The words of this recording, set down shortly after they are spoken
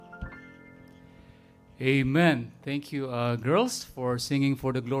Amen. Thank you, girls, for singing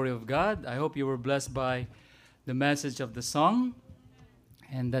for the glory of God. I hope you were blessed by the message of the song.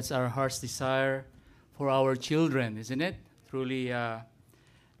 And that's our heart's desire for our children, isn't it? Truly,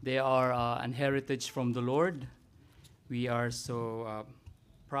 they are an heritage from the Lord. We are so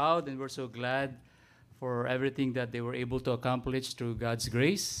proud and we're so glad for everything that they were able to accomplish through God's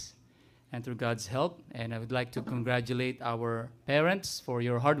grace and through God's help. And I would like to congratulate our parents for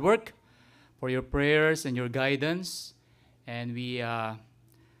your hard work, for your prayers and your guidance. And we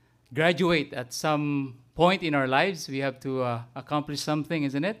graduate at some point in our lives. We have to accomplish something,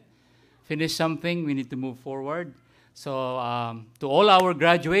 isn't it? Finish something. We need to move forward. So to all our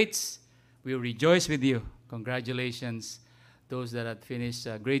graduates, we rejoice with you. Congratulations. Those that had finished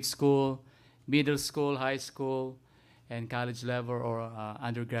grade school, middle school, high school, and college level or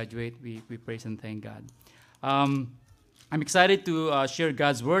undergraduate, we praise and thank God. I'm excited to share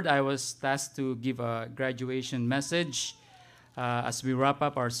God's word. I was tasked to give a graduation message as we wrap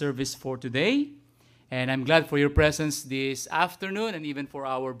up our service for today. And I'm glad for your presence this afternoon and even for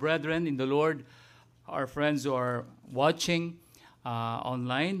our brethren in the Lord, our friends who are watching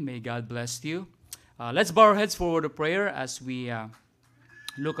online. May God bless you. Let's bow our heads for a word of prayer as we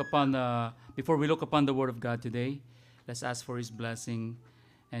before we look upon the word of God today. Let's ask for his blessing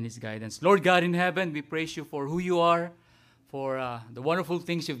and his guidance. Lord God in heaven, we praise you for who you are, for the wonderful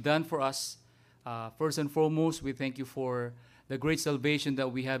things you've done for us. First and foremost, we thank you for the great salvation that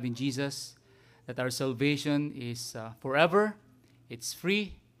we have in Jesus, that our salvation is forever, it's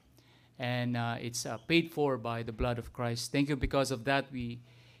free, and it's paid for by the blood of Christ. Thank you because of that.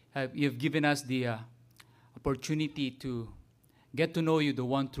 You've given us the opportunity to get to know you, the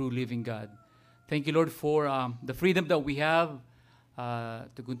one true living God. Thank you, Lord, for the freedom that we have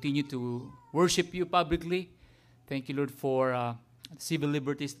to continue to worship you publicly. Thank you, Lord, for civil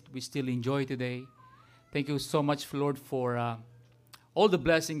liberties we still enjoy today. Thank you so much, Lord, for all the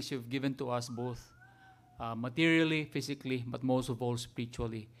blessings you've given to us, both materially, physically, but most of all,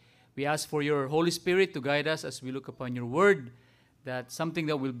 spiritually. We ask for your Holy Spirit to guide us as we look upon your word, that something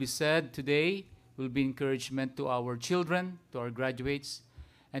that will be said today will be encouragement to our children, to our graduates,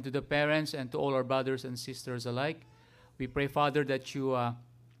 and to the parents, and to all our brothers and sisters alike. We pray, Father, that you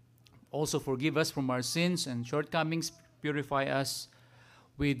also forgive us from our sins and shortcomings, purify us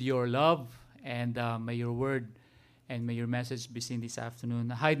with your love, and may your word and may your message be seen this afternoon.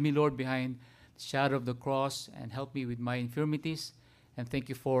 Hide me, Lord, behind the shadow of the cross and help me with my infirmities. And thank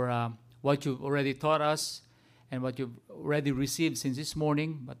you for what you've already taught us and what you've already received since this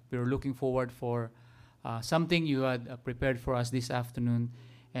morning. But we're looking forward for something you had prepared for us this afternoon.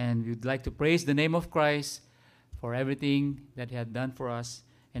 And we'd like to praise the name of Christ for everything that he had done for us.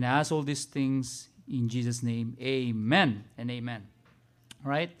 And I ask all these things in Jesus' name. Amen and amen.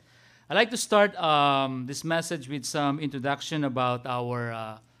 All right. I'd like to start this message with some introduction about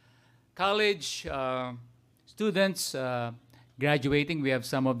our college students graduating. We have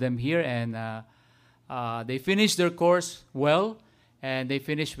some of them here, and they finished their course well, and they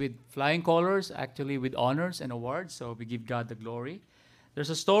finished with flying colors, actually with honors and awards, so we give God the glory. There's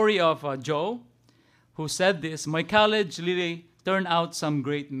a story of Joe who said this: my college really turned out some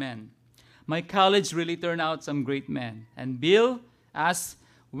great men. My college really turned out some great men. And Bill asked,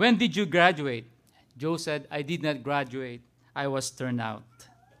 when did you graduate? Joe said, I did not graduate. I was turned out.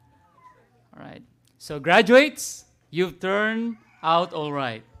 All right. So graduates, you've turned out all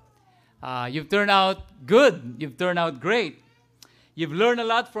right. You've turned out good. You've turned out great. You've learned a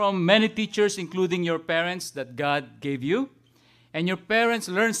lot from many teachers, including your parents that God gave you. And your parents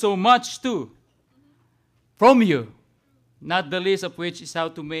learned so much too from you. Not the least of which is how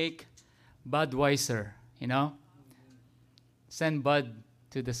to make Bud wiser, Send Bud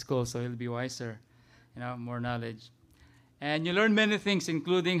to the school so he'll be wiser, more knowledge. And you learn many things,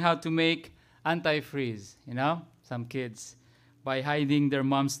 including how to make antifreeze, some kids, by hiding their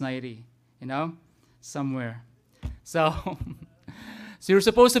mom's nightie, somewhere. So, so you're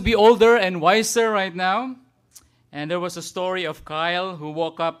supposed to be older and wiser right now. And there was a story of Kyle who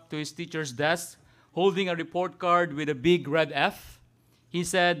walked up to his teacher's desk holding a report card with a big red F. He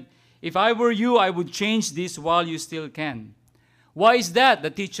said, if I were you, I would change this while you still can. Why is that? The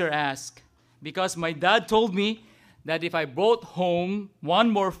teacher asked. Because my dad told me that if I brought home one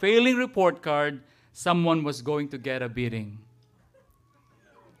more failing report card, someone was going to get a beating.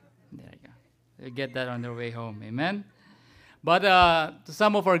 There you go. They get that on their way home. Amen? But to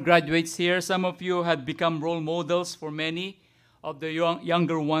some of our graduates here, some of you had become role models for many of the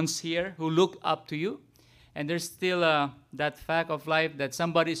younger ones here who look up to you. And there's still that fact of life that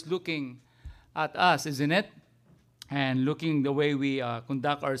somebody is looking at us, isn't it? and looking the way we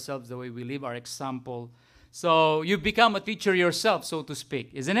conduct ourselves, the way we live, our example. So you become a teacher yourself, so to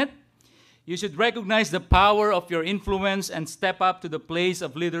speak, isn't it? You should recognize the power of your influence and step up to the place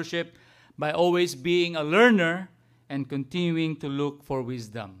of leadership by always being a learner and continuing to look for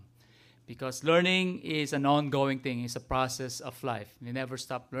wisdom. Because learning is an ongoing thing. It's a process of life. We never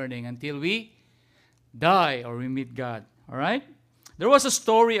stop learning until we die or we meet God. All right? There was a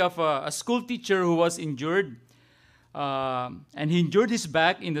story of a school teacher who was injured. And he injured his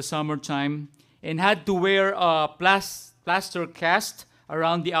back in the summertime and had to wear a plaster cast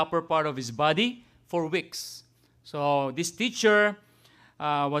around the upper part of his body for weeks. So this teacher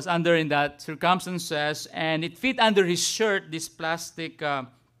was under in that circumstances, and it fit under his shirt, this plastic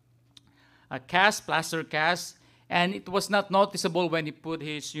plaster cast, and it was not noticeable when he put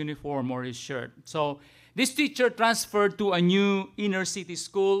his uniform or his shirt. So this teacher transferred to a new inner city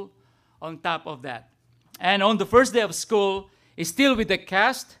school on top of that. And on the first day of school, still with the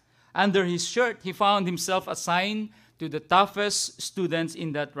cast under his shirt, he found himself assigned to the toughest students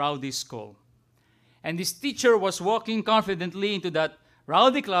in that rowdy school. And this teacher was walking confidently into that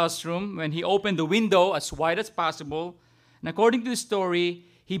rowdy classroom when he opened the window as wide as possible. And according to the story,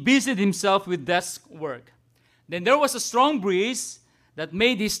 he busied himself with desk work. Then there was a strong breeze that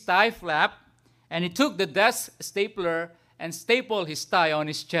made his tie flap, and he took the desk stapler and stapled his tie on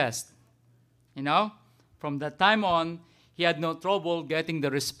his chest. You know, from that time on, he had no trouble getting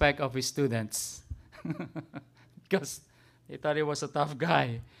the respect of his students because they thought he was a tough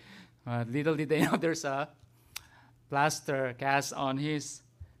guy. Little did they know there's a plaster cast on his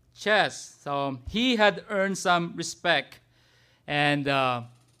chest. So he had earned some respect. And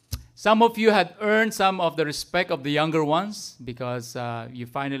some of you had earned some of the respect of the younger ones because you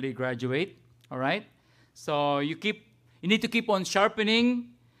finally graduate. All right? So you need to keep on sharpening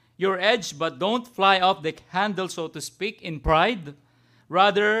your edge, but don't fly off the handle, so to speak, in pride.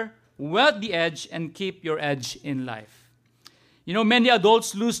 Rather, whet the edge and keep your edge in life. You know, many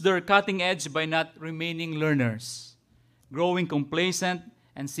adults lose their cutting edge by not remaining learners, growing complacent,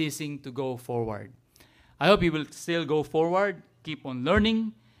 and ceasing to go forward. I hope you will still go forward, keep on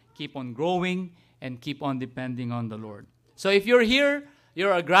learning, keep on growing, and keep on depending on the Lord. So if you're here,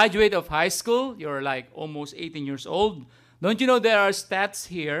 you're a graduate of high school, you're like almost 18 years old, don't you know there are stats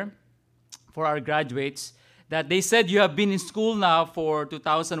here for our graduates that they said you have been in school now for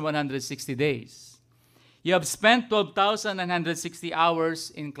 2,160 days. You have spent 12,960 hours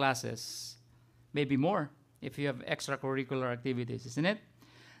in classes. Maybe more if you have extracurricular activities, isn't it?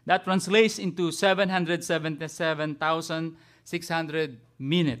 That translates into 777,600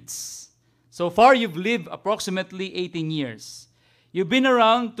 minutes. So far, you've lived approximately 18 years. You've been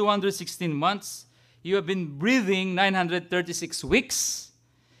around 216 months. You have been breathing 936 weeks.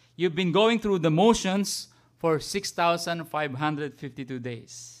 You've been going through the motions for 6,552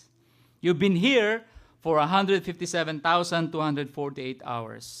 days. You've been here for 157,248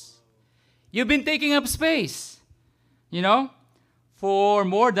 hours. You've been taking up space, for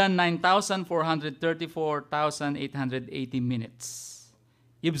more than 9,434,880 minutes.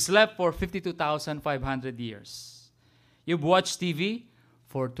 You've slept for 52,500 years. You've watched TV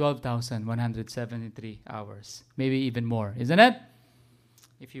for 12,173 hours, maybe even more, isn't it?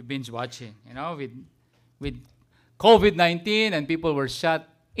 If you binge watching, with COVID-19 and people were shut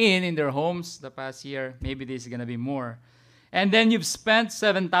in their homes the past year, maybe this is going to be more. And then you've spent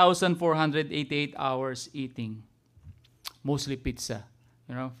 7,488 hours eating, mostly pizza,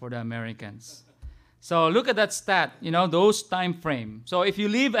 for the Americans. So look at that stat, those time frame. So if you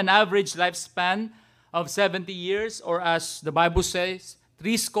live an average lifespan of 70 years, or as the Bible says,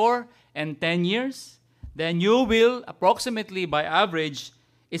 70 years, then you will approximately, by average,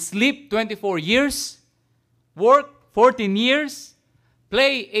 sleep 24 years, work 14 years,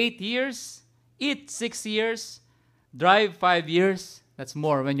 play 8 years, eat 6 years, drive 5 years. That's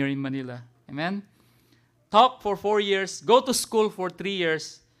more when you're in Manila. Amen? Talk for 4 years, go to school for 3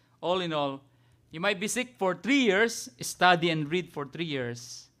 years. All in all, you might be sick for 3 years, study and read for 3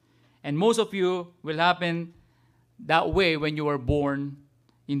 years. And most of you will happen that way when you were born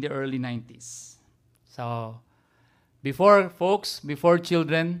in the early 90s. So, before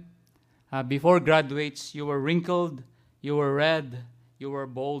children, before graduates, you were wrinkled, you were red, you were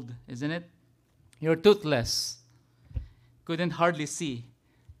bald, isn't it? You're toothless, couldn't hardly see.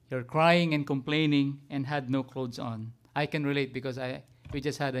 You're crying and complaining and had no clothes on. I can relate because we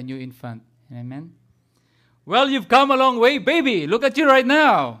just had a new infant. Amen? Well, you've come a long way, baby. Look at you right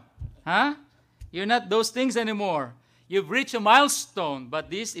now. Huh? You're not those things anymore. You've reached a milestone,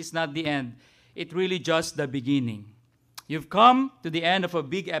 but this is not the end. It's really just the beginning. You've come to the end of a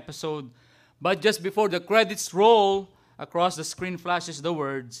big episode, But just before the credits roll, across the screen flashes the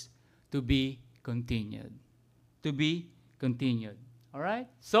words, to be continued. To be continued. All right?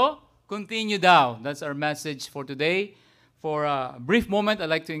 So, continue thou. That's our message for today. For a brief moment, I'd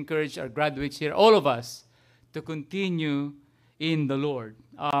like to encourage our graduates here, all of us, to continue in the Lord.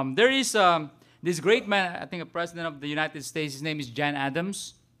 There is this great man, I think a president of the United States, his name is John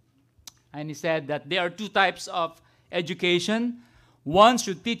Adams. And he said that there are two types of education. One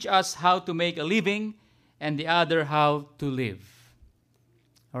should teach us how to make a living, and the other how to live.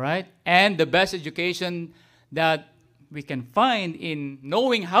 All right? And the best education that we can find in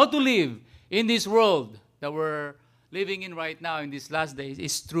knowing how to live in this world that we're living in right now in these last days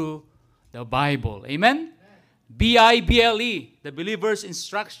is through the Bible. Amen? Bible, the believer's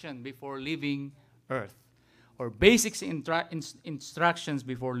instruction before leaving earth, or basic instructions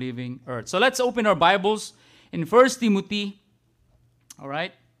before leaving earth. So let's open our Bibles in 1 Timothy, all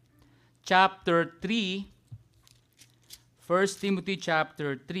right, chapter 3. 1 Timothy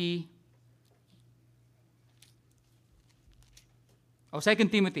chapter 3. Oh, 2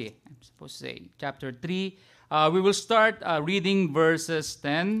 Timothy, I'm supposed to say, chapter 3. We will start reading verses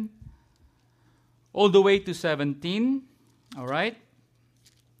 10 all the way to 17. All right?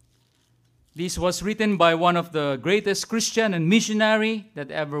 This was written by one of the greatest Christian and missionary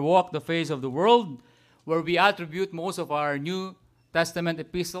that ever walked the face of the world, where we attribute most of our New Testament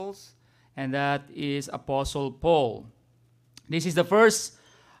epistles, and that is Apostle Paul. This is the first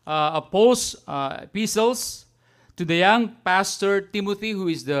epistles to the young pastor Timothy, who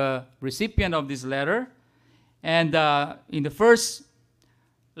is the recipient of this letter. And in the first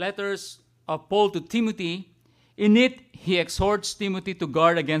letters of Paul to Timothy, in it he exhorts Timothy to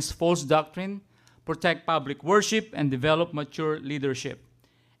guard against false doctrine, protect public worship, and develop mature leadership.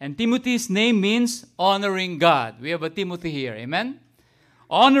 And Timothy's name means honoring God. We have a Timothy here, amen?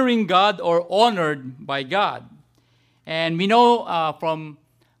 Honoring God or honored by God. And we know from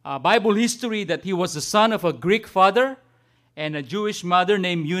Bible history that he was the son of a Greek father and a Jewish mother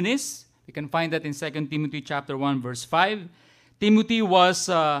named Eunice. You can find that in 2 Timothy chapter 1, verse 5. Timothy was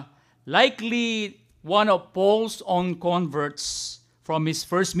likely one of Paul's own converts from his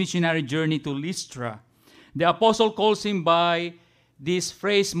first missionary journey to Lystra. The apostle calls him by this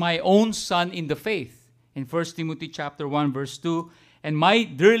phrase, my own son in the faith, in 1 Timothy chapter 1, verse 2, and my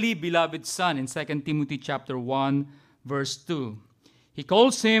dearly beloved son in 2 Timothy chapter 1, verse 2. He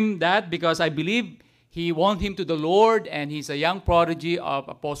calls him that because I believe he won him to the Lord, and he's a young prodigy of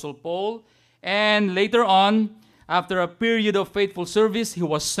Apostle Paul. And later on, after a period of faithful service, he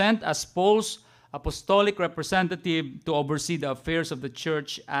was sent as Paul's apostolic representative to oversee the affairs of the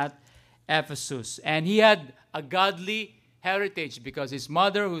church at Ephesus. And he had a godly heritage because his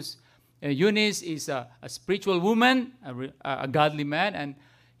mother, who's Eunice, is a spiritual woman, a godly man, and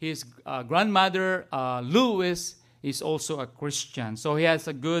his grandmother, Lois, is also a Christian. So he has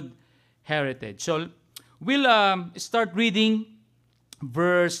a good heritage. So we'll start reading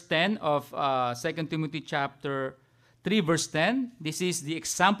verse 10 of 2 Timothy chapter 3, verse 10. This is the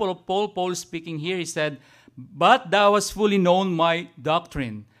example of Paul. Paul is speaking here. He said, but thou hast fully known my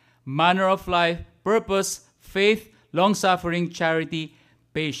doctrine, manner of life, purpose, faith, long-suffering, charity,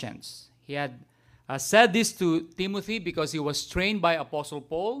 patience. He had said this to Timothy because he was trained by Apostle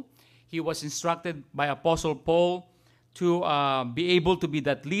Paul. He was instructed by Apostle Paul to be able to be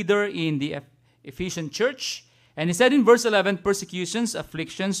that leader in the Ephesian church. And he said in verse 11, persecutions,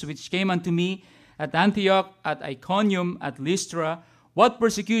 afflictions, which came unto me at Antioch, at Iconium, at Lystra, what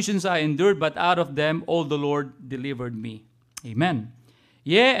persecutions I endured, but out of them all the Lord delivered me. Amen.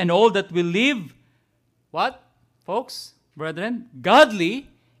 Yea, and all that will live, what, folks, brethren? Godly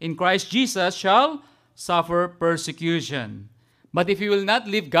in Christ Jesus shall suffer persecution. But if you will not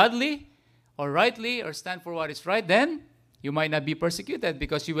live godly, or rightly, or stand for what is right, then you might not be persecuted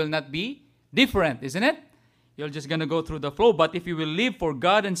because you will not be different, isn't it? You're just going to go through the flow. But if you will live for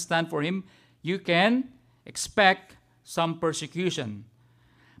God and stand for Him, you can expect some persecution.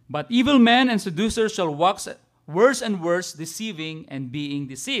 But evil men and seducers shall wax worse and worse, deceiving and being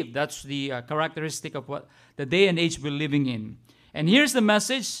deceived. That's the characteristic of what the day and age we're living in. And here's the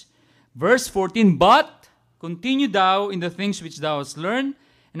message, verse 14, but continue thou in the things which thou hast learned,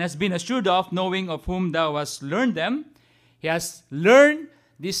 and hast been assured of, knowing of whom thou hast learned them. He has learned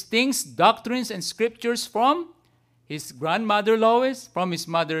these things, doctrines and scriptures from his grandmother Lois, from his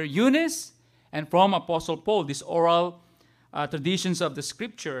mother Eunice, and from Apostle Paul, these oral traditions of the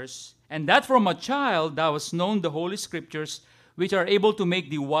scriptures. And that from a child thou hast known the holy scriptures, which are able to make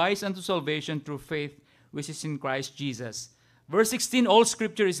thee wise unto salvation through faith, which is in Christ Jesus. Verse 16, all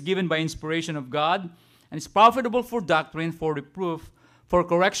scripture is given by inspiration of God, and is profitable for doctrine, for reproof, for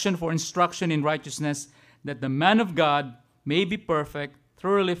correction, for instruction in righteousness, that the man of God may be perfect,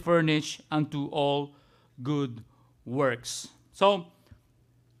 thoroughly furnished unto all good works. So,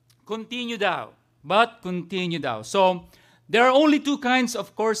 continue thou, but continue thou. So, there are only two kinds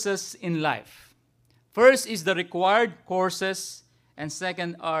of courses in life. First is the required courses, and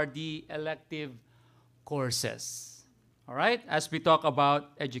second are the elective courses. All right, as we talk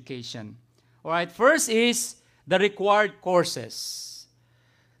about education. All right, first is the required courses.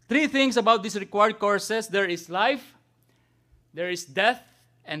 Three things about these required courses: there is life, there is death,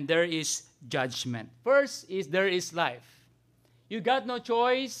 and there is judgment. First is there is life. You got no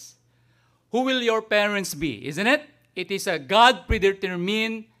choice. Who will your parents be? Isn't it? It is a God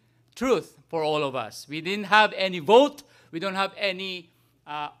predetermined truth for all of us. We didn't have any vote. We don't have any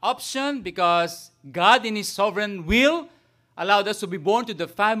option, because God in His sovereign will allowed us to be born to the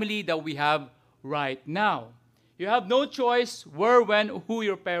family that we have right now. You have no choice where, when, who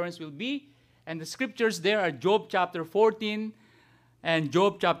your parents will be. And the scriptures there are Job chapter 14 and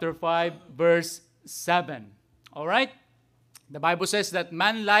Job chapter 5 verse 7. All right? The Bible says that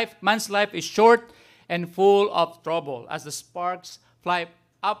man's life is short and full of trouble. As the sparks fly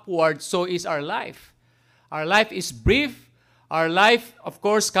upward, so is our life. Our life is brief. Our life, of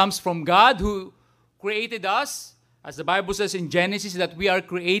course, comes from God who created us. As the Bible says in Genesis, that we are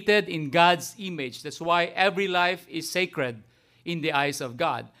created in God's image. That's why every life is sacred in the eyes of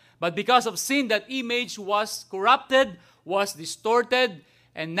God. But because of sin, that image was corrupted, was distorted,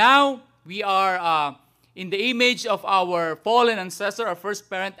 and now we are in the image of our fallen ancestor, our first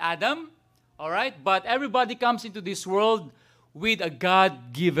parent, Adam. All right? But everybody comes into this world with a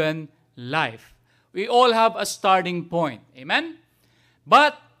God-given life. We all have a starting point. Amen?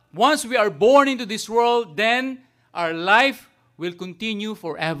 But once we are born into this world, then our life will continue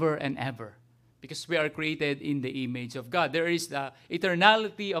forever and ever, because we are created in the image of God. There is the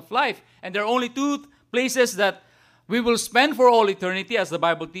eternality of life. And there are only two places that we will spend for all eternity, as the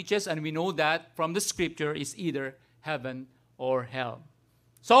Bible teaches, and we know that from the scripture is either heaven or hell.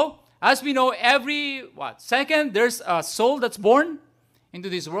 So, as we know, every second, there's a soul that's born into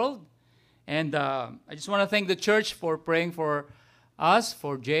this world. And I just want to thank the church for praying for us,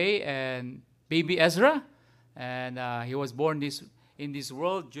 for Jay and baby Ezra. And he was born in this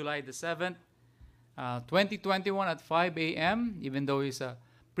world, July the 7th, 2021 at 5 a.m., even though he's a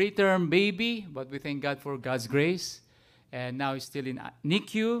preterm baby. But we thank God for God's grace. And now he's still in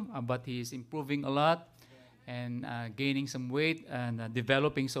NICU, but he's improving a lot and gaining some weight and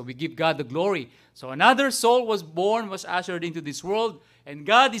developing. So we give God the glory. So another soul was born, was ushered into this world, and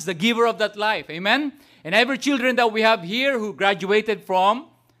God is the giver of that life. Amen? And every children that we have here who graduated from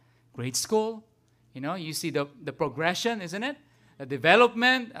grade school, you see the progression, isn't it? The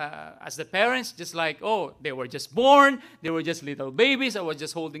development as the parents, just like, they were just born, they were just little babies, I was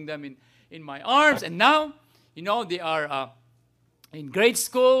just holding them in my arms, and now, they are in grade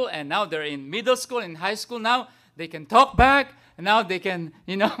school, and now they're in middle school, in high school. Now they can talk back, and now they can,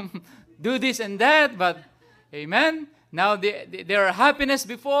 do this and that, but, amen? Now they are happiness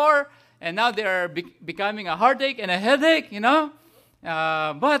before, and now they are becoming a heartache and a headache,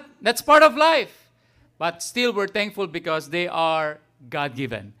 but that's part of life. But still, we're thankful because they are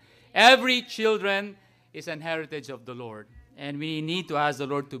God-given. Every children is an heritage of the Lord. And we need to ask the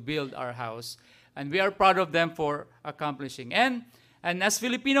Lord to build our house. And we are proud of them for accomplishing. And as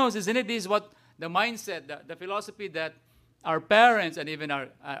Filipinos, isn't it, this is what the mindset, the philosophy that our parents and even our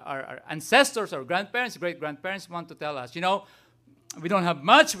ancestors, our grandparents, great-grandparents want to tell us. We don't have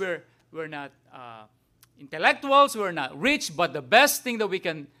much. We're not intellectuals. We're not rich. But the best thing that we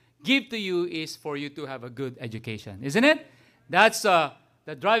can give to you is for you to have a good education, isn't it? That's the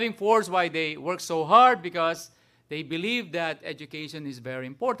driving force why they work so hard, because they believe that education is very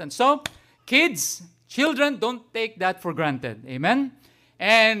important. So, children, don't take that for granted. Amen?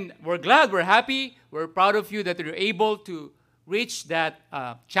 And we're glad, we're happy, we're proud of you that you're able to reach that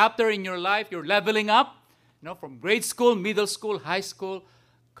chapter in your life. You're leveling up, from grade school, middle school, high school,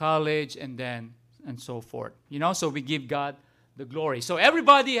 college, and so forth. So we give God the glory. So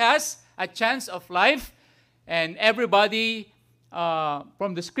everybody has a chance of life, and everybody,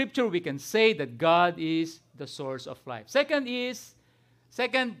 from the scripture, we can say that God is the source of life. Second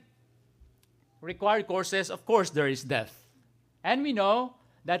required courses, of course, there is death. And we know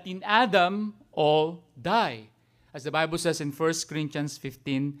that in Adam, all die. As the Bible says in 1 Corinthians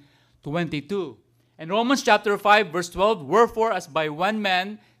 15:22. And Romans chapter 5, verse 12, wherefore, as by one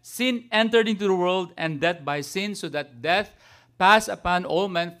man sin entered into the world, and death by sin, so that death passed upon all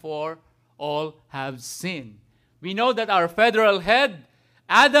men, for all have sinned. We know that our federal head,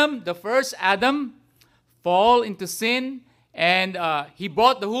 Adam, the first Adam, fall into sin, And he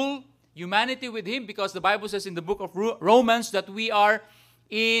brought the whole humanity with him, because the Bible says in the book of Romans that we are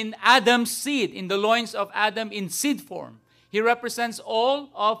in Adam's seed, in the loins of Adam in seed form. He represents all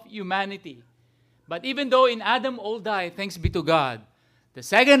of humanity. But even though in Adam all die, thanks be to God, the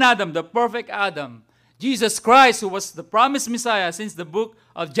second Adam, the perfect Adam, Jesus Christ, who was the promised Messiah since the book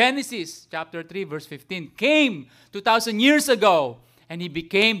of Genesis, chapter 3, verse 15, came 2,000 years ago, and he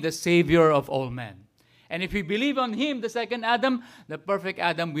became the Savior of all men. And if we believe on him, the second Adam, the perfect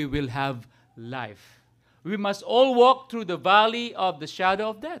Adam, we will have life. We must all walk through the valley of the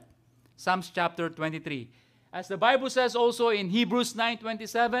shadow of death. Psalms chapter 23. As the Bible says also in Hebrews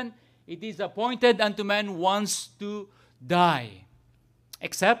 9:27, it is appointed unto man once to die.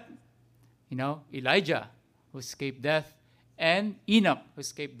 Except, Elijah, who escaped death, and Enoch, who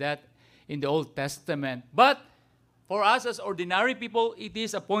escaped death in the Old Testament. But for us as ordinary people, it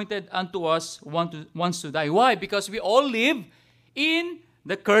is appointed unto us once to die. Why? Because we all live in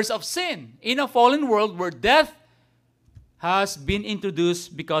the curse of sin, in a fallen world where death has been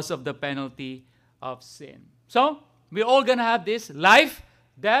introduced because of the penalty of sin. So, we're all going to have this life,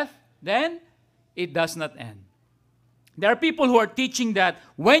 death, then it does not end. There are people who are teaching that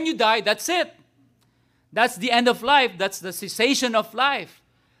when you die, that's it. That's the end of life. That's the cessation of life.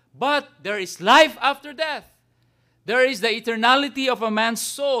 But there is life after death. There is the eternality of a man's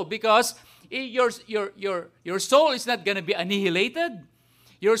soul, because your soul is not going to be annihilated.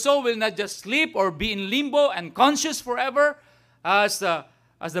 Your soul will not just sleep or be in limbo and conscious forever, as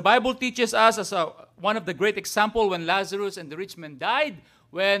the Bible teaches us, as one of the great examples when Lazarus and the rich man died.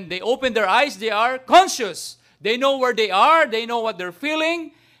 When they open their eyes, they are conscious. They know where they are. They know what they're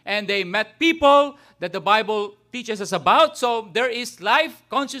feeling. And they met people that the Bible teaches us about. So there is life,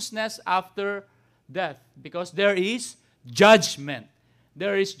 consciousness after death, because there is judgment.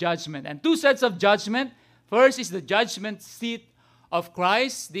 There is judgment. And two sets of judgment. First is the judgment seat of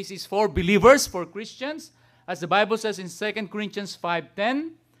Christ. This is for believers, for Christians, as the Bible says in 2 Corinthians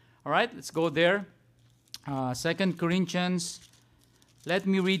 5:10. All right, let's go there. 2 Corinthians. Let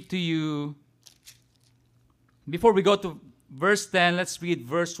me read to you. Before we go to verse 10, let's read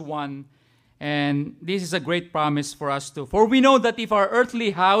verse 1. And this is a great promise for us too. For we know that if our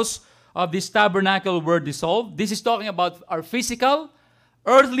earthly house of this tabernacle were dissolved, this is talking about our physical,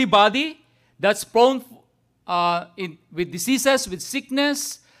 earthly body that's prone with diseases, with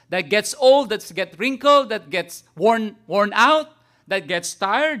sickness, that gets old, that gets wrinkled, that gets worn out, that gets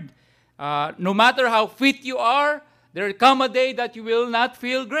tired. No matter how fit you are, there will come a day that you will not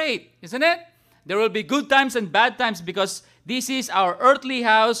feel great, isn't it? There will be good times and bad times, because this is our earthly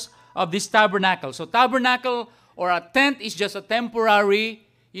house of this tabernacle. So tabernacle or a tent is just a temporary,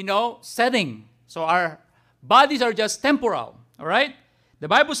 setting. So our bodies are just temporal, all right? The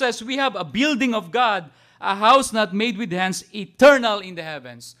Bible says we have a building of God, a house not made with hands, eternal in the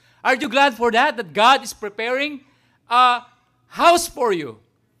heavens. Are you glad for that? That God is preparing a house for you.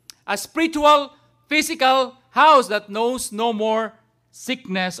 A spiritual, physical house that knows no more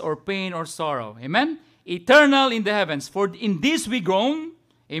sickness or pain or sorrow. Amen? Eternal in the heavens. For in this we groan.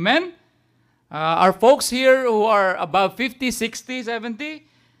 Amen? Our folks here who are above 50, 60, 70,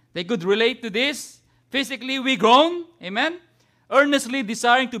 they could relate to this. Physically we groan. Amen? Earnestly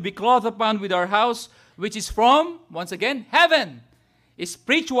desiring to be clothed upon with our house, which is from, once again, heaven. A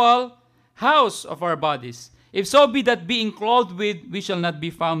spiritual house of our bodies. If so be that being clothed with, we shall not be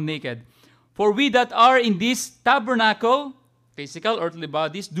found naked. For we that are in this tabernacle, physical, earthly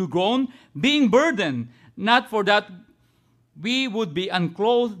bodies, do groan, being burdened, not for that we would be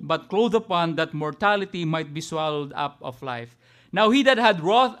unclothed, but clothed upon, that mortality might be swallowed up of life. Now he that had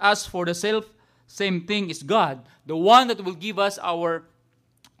wrought us for the same thing is God, the one that will give us our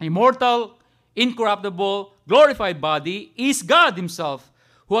immortal, incorruptible, glorified body, is God himself,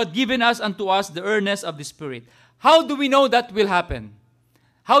 who had given us unto us the earnest of the Spirit. How do we know that will happen?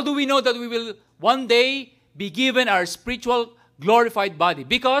 How do we know that we will one day be given our spiritual glorified body?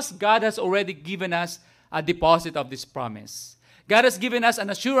 Because God has already given us a deposit of this promise. God has given us an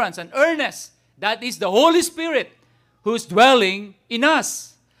assurance, an earnest. That is the Holy Spirit who's dwelling in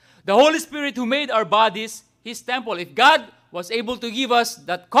us. The Holy Spirit who made our bodies His temple. If God was able to give us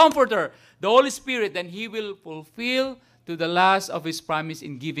that comforter, the Holy Spirit, then He will fulfill to the last of His promise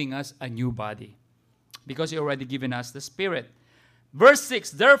in giving us a new body. Because He already given us the Spirit. Verse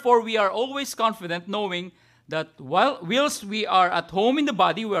 6, therefore we are always confident, knowing that whilst we are at home in the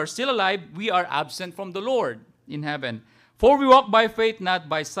body, we are still alive, we are absent from the Lord in heaven. For we walk by faith, not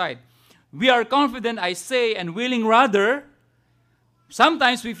by sight. We are confident, I say, and willing rather.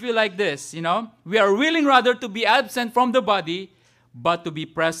 Sometimes we feel like this, we are willing rather to be absent from the body, but to be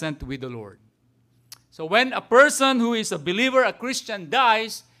present with the Lord. So when a person who is a believer, a Christian,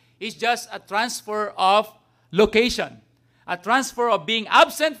 dies, it's just a transfer of location, a transfer of being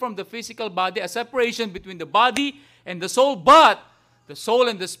absent from the physical body, a separation between the body and the soul, but the soul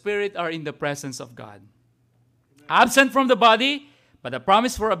and the spirit are in the presence of God. Absent from the body, but the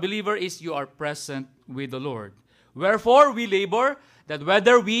promise for a believer is you are present with the Lord. Wherefore we labor that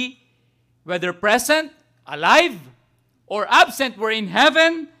whether present, alive, or absent, we're in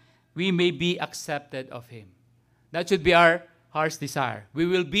heaven, we may be accepted of Him. That should be our heart's desire. We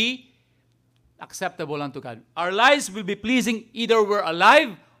will be acceptable unto God. Our lives will be pleasing either we're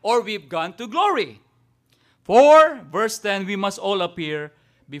alive or we've gone to glory. For, verse 10, we must all appear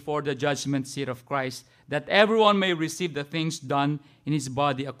before the judgment seat of Christ, that everyone may receive the things done in his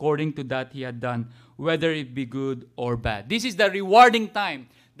body according to that he had done, whether it be good or bad. This is the rewarding time,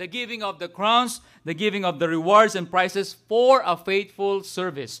 the giving of the crowns, the giving of the rewards and prizes for a faithful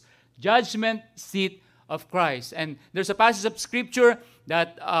service. Judgment seat of Christ. And there's a passage of Scripture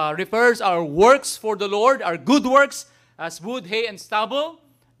that refers our works for the Lord, our good works, as wood, hay, and stubble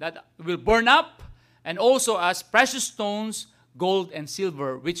that will burn up, and also as precious stones, gold and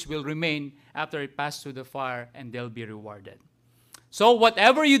silver, which will remain after it passes through the fire, and they'll be rewarded. So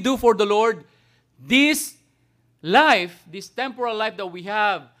whatever you do for the Lord, this life, this temporal life that we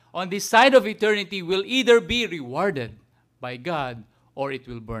have on this side of eternity will either be rewarded by God or it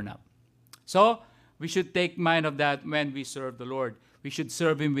will burn up. So we should take mind of that when we serve the Lord. We should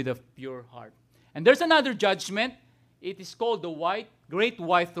serve Him with a pure heart. And there's another judgment. It is called the Great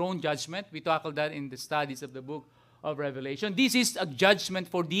White Throne Judgment. We tackled that in the studies of the book of Revelation. This is a judgment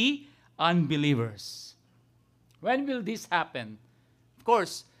for the unbelievers. When will this happen? Of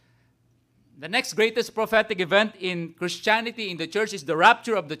course, the next greatest prophetic event in Christianity, in the church, is the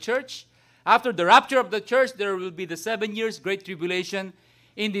rapture of the church. After the rapture of the church, there will be the 7 years great tribulation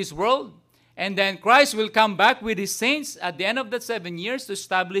in this world. And then Christ will come back with His saints at the end of that 7 years to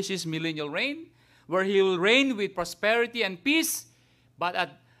establish His millennial reign, where He will reign with prosperity and peace. But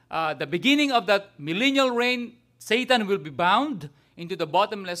at the beginning of that millennial reign, Satan will be bound into the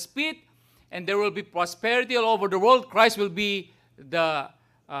bottomless pit, and there will be prosperity all over the world. Christ will be the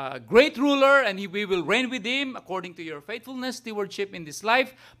great ruler, and we will reign with Him according to your faithfulness, stewardship in this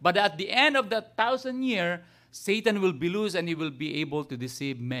life. But at the end of that 1,000 year, Satan will be loose, and he will be able to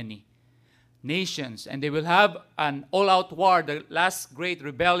deceive many nations. And they will have an all-out war, the last great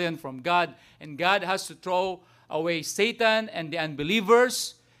rebellion from God. And God has to throw away Satan and the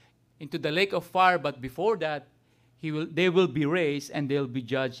unbelievers into the lake of fire. But before that, they will be raised, and they'll be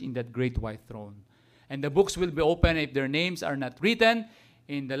judged in that great white throne. And the books will be open if their names are not written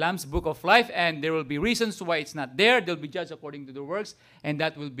in the Lamb's book of life, and there will be reasons why it's not there. They'll be judged according to their works, and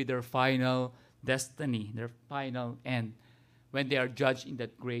that will be their final destiny, their final end, when they are judged in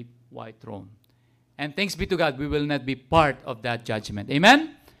that great white throne. And thanks be to God, we will not be part of that judgment.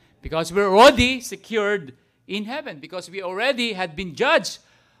 Amen? Because we're already secured in heaven, because we already had been judged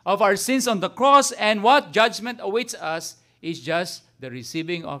of our sins on the cross, and what judgment awaits us is just the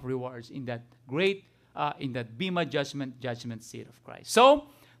receiving of rewards in that great, in that Bema judgment seat of Christ. So,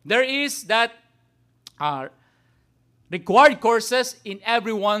 there is that required courses in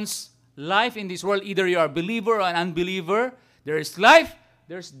everyone's life in this world. Either you are a believer or an unbeliever. There is life,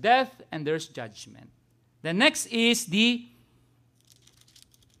 there's death, and there's judgment. The next is the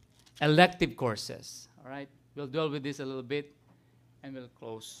elective courses. All right? We'll dwell with this a little bit, and we'll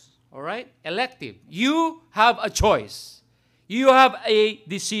close. All right? Elective. You have a choice. You have a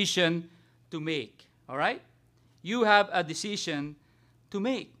decision to make. All right? You have a decision to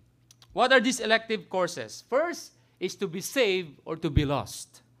make. What are these elective courses? First is to be saved or to be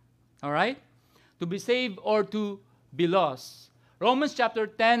lost. All right? To be saved or to be lost. Romans chapter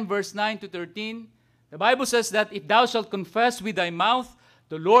 10, verse 9 to 13. The Bible says that if thou shalt confess with thy mouth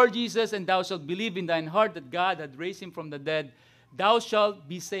the Lord Jesus, and thou shalt believe in thine heart that God had raised him from the dead, thou shalt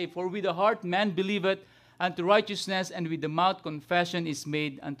be saved. For with the heart man believeth unto righteousness, and with the mouth confession is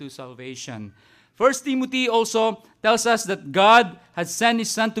made unto salvation. 1 Timothy also tells us that God has sent His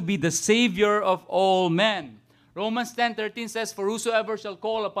Son to be the Savior of all men. Romans 10:13 says, for whosoever shall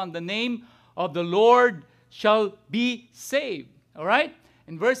call upon the name of the Lord shall be saved. All right?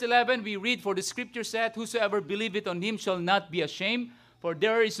 In verse 11, we read, for the scripture said, whosoever believeth on Him shall not be ashamed, for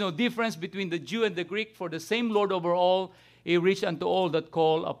there is no difference between the Jew and the Greek, for the same Lord over all is rich unto all that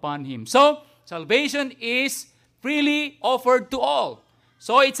call upon Him. So, salvation is freely offered to all.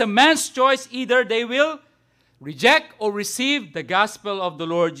 So, it's a man's choice. Either they will reject or receive the gospel of the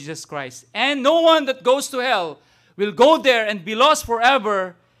Lord Jesus Christ. And no one that goes to hell will go there and be lost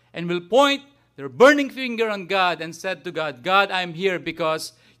forever and will point their burning finger on God and said to God, God, I am here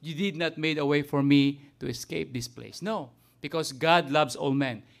because you did not make a way for me to escape this place. No, because God loves all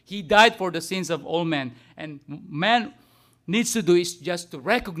men. He died for the sins of all men. And man needs to do is just to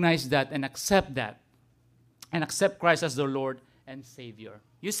recognize that and accept that. And accept Christ as their Lord and Savior.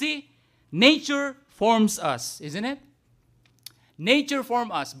 You see, nature forms us, isn't it? Nature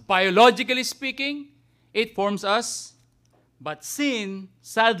forms us. Biologically speaking, it forms us. But sin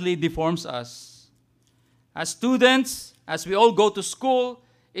sadly deforms us. As students, as we all go to school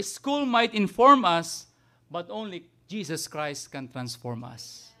might inform us, but only Jesus Christ can transform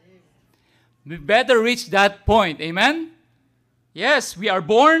us. We better reach that point. Amen? Yes, we are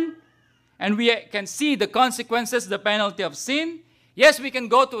born, and we can see the consequences, the penalty of sin. Yes, we can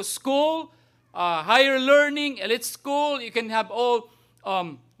go to school, higher learning, elite school. You can have all,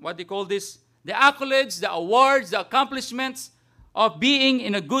 the accolades, the awards, the accomplishments of being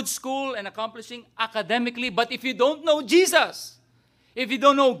in a good school and accomplishing academically. But if you don't know Jesus, if you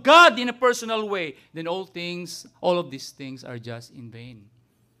don't know God in a personal way, then all of these things are just in vain.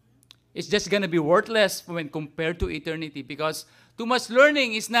 It's just going to be worthless when compared to eternity, because too much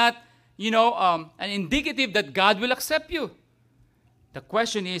learning is not, an indicative that God will accept you. The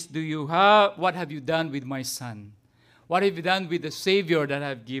question is, what have you done with my son? What have you done with the Savior that I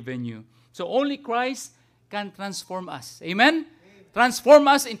have given you? So only Christ can transform us. Amen? Transform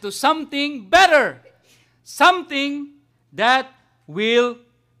us into something better. Something that will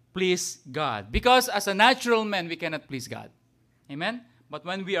please God. Because as a natural man, we cannot please God. Amen? But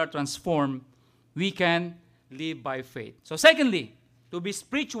when we are transformed, we can live by faith. So secondly, to be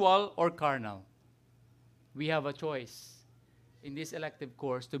spiritual or carnal. We have a choice in this elective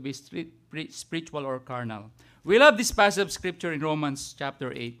course to be spiritual or carnal. We love this passage of Scripture in Romans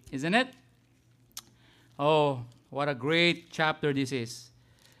chapter 8, isn't it? Oh, what a great chapter this is.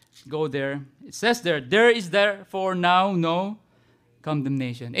 Go there. It says there is therefore now no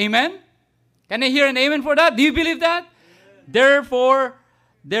condemnation. Amen? Can I hear an amen for that? Do you believe that? Amen. Therefore,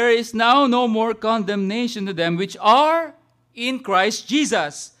 there is now no more condemnation to them which are in Christ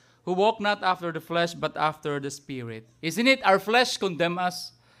Jesus, who walk not after the flesh, but after the Spirit. Isn't it? Our flesh condemns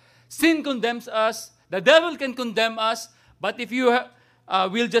us. Sin condemns us. The devil can condemn us. But if you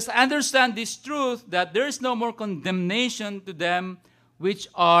will just understand this truth, that there is no more condemnation to them which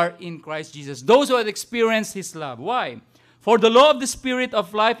are in Christ Jesus, those who have experienced His love. Why? For the law of the Spirit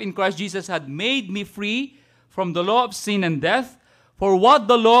of life in Christ Jesus had made me free from the law of sin and death. For what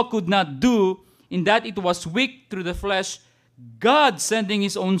the law could not do, in that it was weak through the flesh, God sending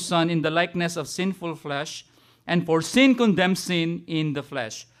His own Son in the likeness of sinful flesh, and for sin condemned sin in the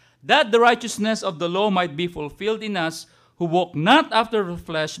flesh, that the righteousness of the law might be fulfilled in us, who walk not after the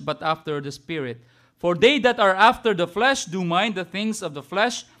flesh, but after the Spirit. For they that are after the flesh do mind the things of the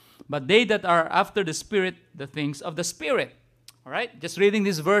flesh, but they that are after the Spirit, the things of the Spirit. All right? Just reading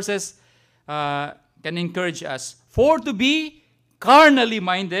these verses can encourage us. For to be carnally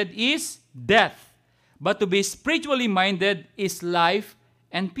minded is death, but to be spiritually minded is life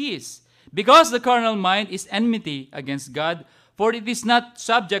and peace. Because the carnal mind is enmity against God, for it is not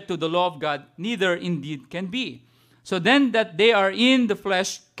subject to the law of God, neither indeed can be. So then that they are in the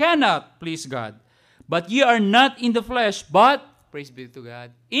flesh cannot please God. But ye are not in the flesh, but, praise be to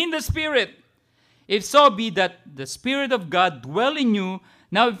God, in the Spirit. If so be that the Spirit of God dwell in you.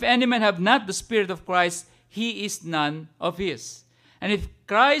 Now if any man have not the Spirit of Christ, he is none of his. And if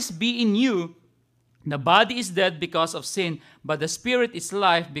Christ be in you, the body is dead because of sin, but the Spirit is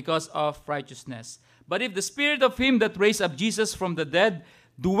life because of righteousness. But if the Spirit of Him that raised up Jesus from the dead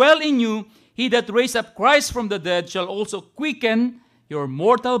dwell in you, He that raised up Christ from the dead shall also quicken your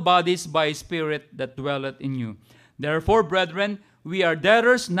mortal bodies by His Spirit that dwelleth in you. Therefore, brethren, we are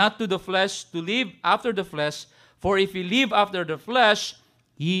debtors not to the flesh to live after the flesh, for if ye live after the flesh,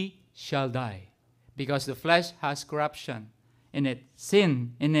 ye shall die. Because the flesh has corruption in it,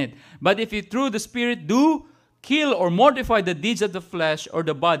 sin in it. But if you through the Spirit do kill or mortify the deeds of the flesh or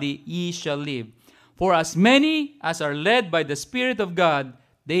the body, ye shall live. For as many as are led by the Spirit of God,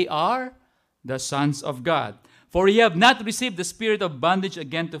 they are the sons of God. For ye have not received the spirit of bondage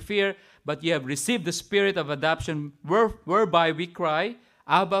again to fear, but ye have received the Spirit of adoption, whereby we cry,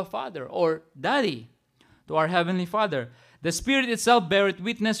 Abba, Father, or Daddy, to our Heavenly Father. The Spirit itself beareth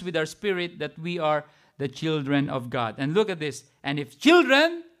witness with our spirit that we are the children of God. And look at this. And if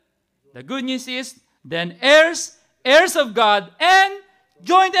children, the good news is, then heirs, heirs of God, and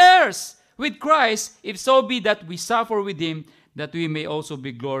joint heirs with Christ, if so be that we suffer with Him, that we may also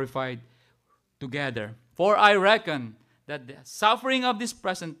be glorified together. For I reckon that the suffering of this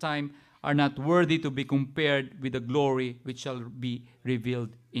present time are not worthy to be compared with the glory which shall be revealed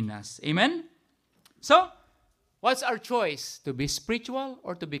in us. Amen? So, What's our choice? To be spiritual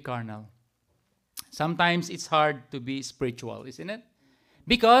or to be carnal? Sometimes it's hard to be spiritual, isn't it?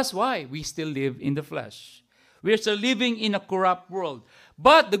 Because why? We still live in the flesh. We are still living in a corrupt world.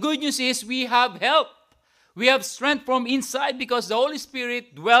 But the good news is we have help. We have strength from inside because the Holy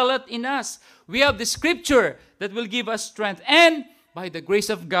Spirit dwelleth in us. We have the scripture that will give us strength. And by the grace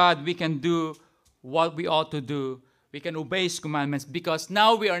of God, we can do what we ought to do. We can obey His commandments because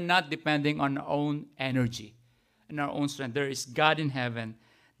now we are not depending on our own energy and our own strength. There is God in heaven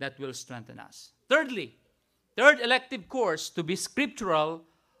that will strengthen us. Thirdly, third elective course, to be scriptural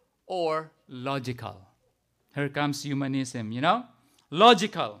or logical. Here comes humanism,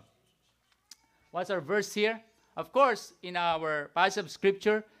 logical. What's our verse here? Of course, in our passage of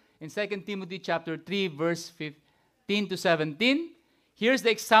scripture, in 2 Timothy chapter 3, verse 15 to 17, here's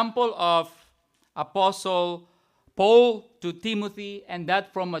the example of Apostle Paul to Timothy, and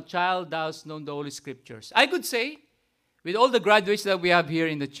that from a child thou hast known the Holy Scriptures. I could say, with all the graduates that we have here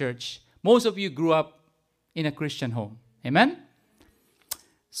in the church, most of you grew up in a Christian home. Amen?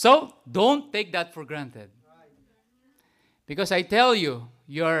 So, don't take that for granted. Because I tell you,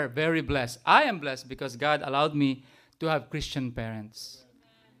 you're very blessed. I am blessed because God allowed me to have Christian parents.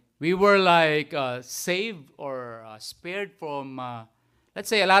 We were like saved or spared from, let's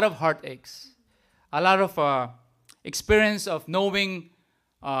say, a lot of heartaches. A lot of experience of knowing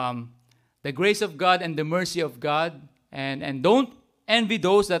the grace of God and the mercy of God. And don't envy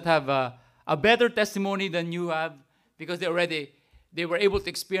those that have a better testimony than you have because they were able to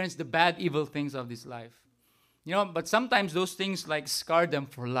experience the bad, evil things of this life. But sometimes those things like scar them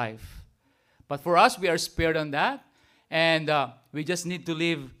for life. But for us, we are spared on that. And we just need to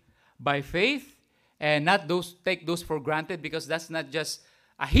live by faith and not take those for granted because that's not just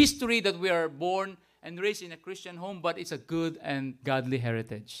a history that we are born and raised in a Christian home, but it's a good and godly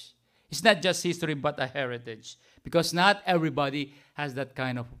heritage. It's not just history, but a heritage. Because not everybody has that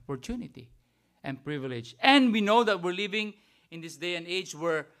kind of opportunity and privilege. And we know that we're living in this day and age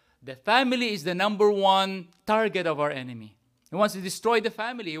where the family is the number one target of our enemy. He wants to destroy the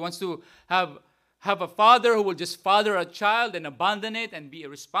family. He wants to have a father who will just father a child and abandon it and be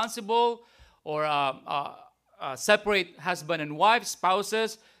irresponsible, or separate husband and wife,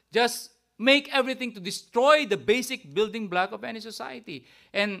 spouses, just make everything to destroy the basic building block of any society.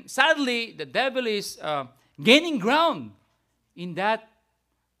 And sadly, the devil is gaining ground in that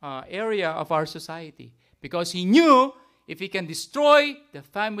area of our society because he knew if he can destroy the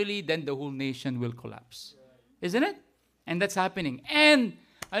family, then the whole nation will collapse. Isn't it? And that's happening. And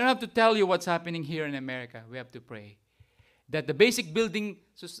I don't have to tell you what's happening here in America. We have to pray that the basic building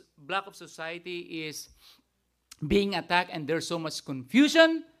block of society is being attacked, and there's so much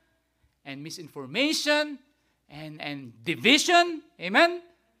confusion and misinformation and division. Amen?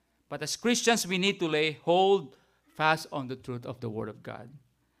 But as Christians, we need to lay hold fast on the truth of the Word of God.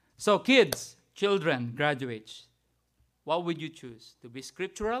 So kids, children, graduates, what would you choose? To be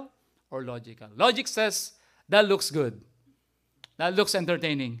scriptural or logical? Logic says, that looks good. That looks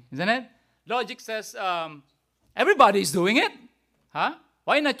entertaining, isn't it? Logic says, everybody's doing it. Huh?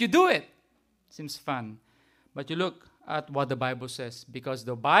 Why not you do it? Seems fun. But you look at what the Bible says, because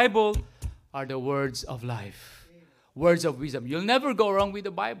the Bible are the words of life, words of wisdom. You'll never go wrong with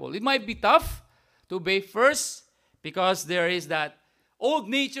the Bible. It might be tough to obey first because there is that old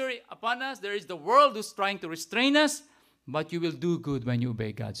nature upon us. There is the world who's trying to restrain us, but you will do good when you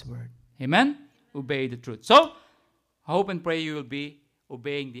obey God's word. Amen? Obey the truth. So, I hope and pray you will be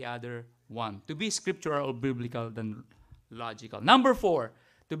obeying the other one. To be scriptural or biblical than logical. Number 4,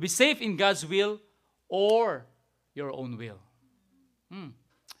 to be safe in God's will or your own will.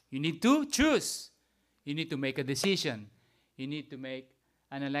 You need to choose. You need to make a decision. You need to make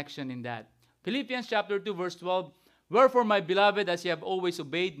an election in that. Philippians chapter 2, verse 12. Wherefore, my beloved, as ye have always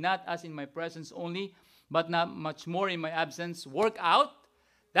obeyed, not as in my presence only, but not much more in my absence, work out.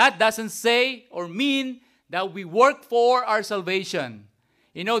 That doesn't say or mean that we work for our salvation.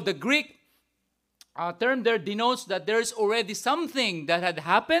 The Greek term there denotes that there's already something that had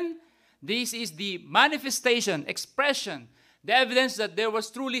happened. This is the manifestation, expression, the evidence that there was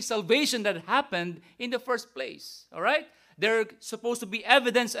truly salvation that happened in the first place. All right? There's supposed to be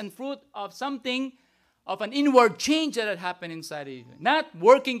evidence and fruit of something, of an inward change that had happened inside of you. Not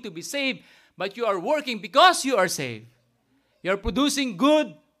working to be saved, but you are working because you are saved. You are producing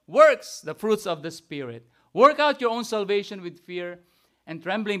good works, the fruits of the Spirit. Work out your own salvation with fear and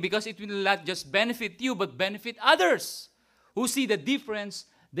trembling, because it will not just benefit you, but benefit others who see the difference,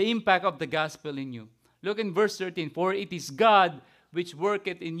 the impact of the gospel in you. Look in verse 13. For it is God which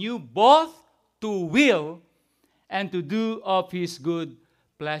worketh in you both to will and to do of his good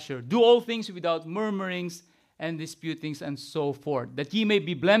pleasure. Do all things without murmurings and disputings and so forth, that ye may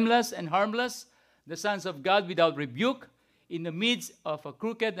be blameless and harmless, the sons of God without rebuke, in the midst of a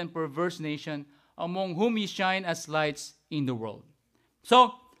crooked and perverse nation, among whom ye shine as lights in the world.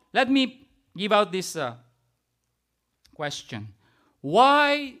 So, let me give out this question.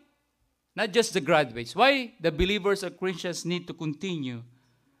 Why, not just the graduates, why the believers or Christians need to continue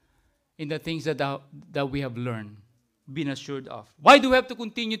in the things that we have learned, been assured of? Why do we have to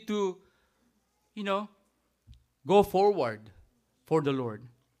continue to, go forward for the Lord?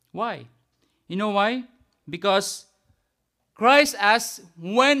 Why? You know why? Because Christ asks,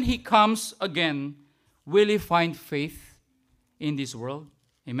 when He comes again, will He find faith in this world?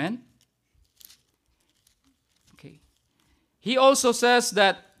 Amen? Okay. He also says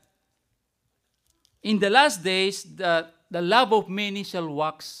that in the last days, the love of many shall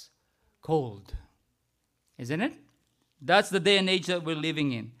wax cold. Isn't it? That's the day and age that we're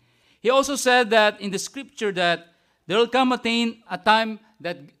living in. He also said that in the scripture that there will come a time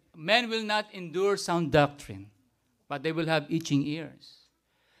that men will not endure sound doctrine, but they will have itching ears.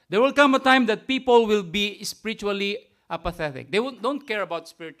 There will come a time that people will be spiritually apathetic. They don't care about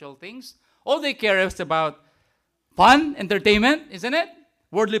spiritual things. All they care is about fun, entertainment, isn't it?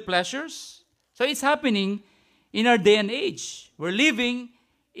 Worldly pleasures. So it's happening in our day and age. We're living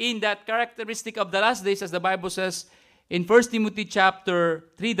in that characteristic of the last days, as the Bible says in 1 Timothy chapter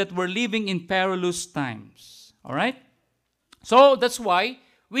 3, that we're living in perilous times. All right? So that's why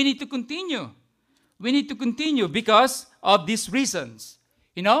we need to continue. We need to continue because of these reasons.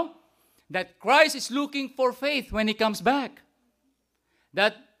 That Christ is looking for faith when He comes back.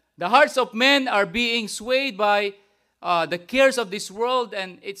 That the hearts of men are being swayed by the cares of this world,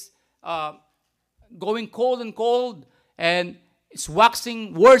 and it's going cold and cold, and it's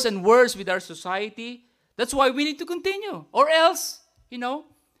waxing worse and worse with our society. That's why we need to continue. Or else,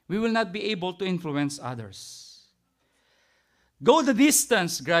 we will not be able to influence others. Go the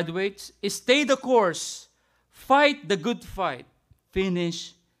distance, graduates. Stay the course. Fight the good fight.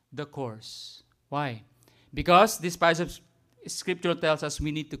 Finish the course. Why? Because this passage of Scripture tells us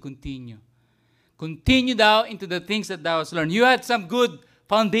we need to continue. Continue thou into the things that thou hast learned. You had some good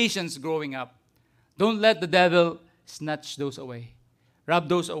foundations growing up. Don't let the devil snatch those away. Rub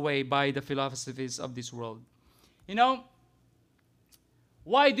those away by the philosophies of this world.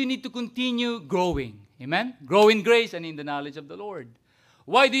 Why do you need to continue growing? Amen? Grow in grace and in the knowledge of the Lord.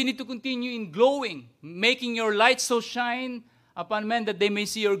 Why do you need to continue in glowing, making your light so shine upon men that they may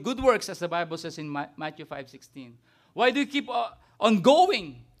see your good works, as the Bible says in Matthew 5:16? Why do you keep on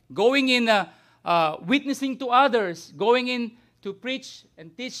going in witnessing to others, going in to preach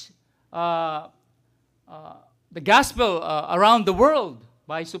and teach the gospel around the world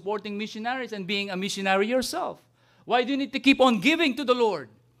by supporting missionaries and being a missionary yourself? Why do you need to keep on giving to the Lord?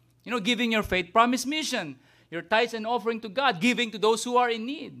 Giving your faith promise mission, your tithes and offering to God, giving to those who are in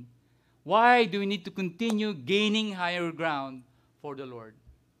need. Why do we need to continue gaining higher ground for the Lord?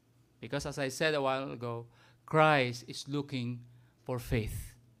 Because as I said a while ago, Christ is looking for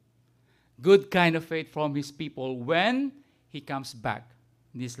faith. Good kind of faith from His people when He comes back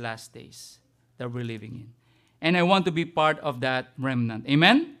in these last days that we're living in. And I want to be part of that remnant.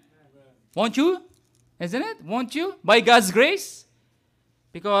 Amen? Amen. Won't you? Isn't it? Won't you? By God's grace?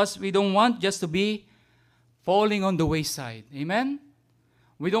 Because we don't want just to be falling on the wayside. Amen?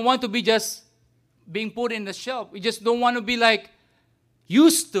 We don't want to be just being put in the shelf. We just don't want to be like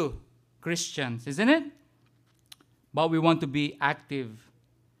used to Christians, isn't it? But we want to be active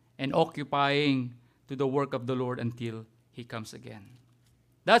and occupying to the work of the Lord until He comes again.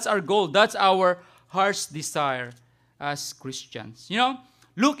 That's our goal. That's our heart's desire as Christians.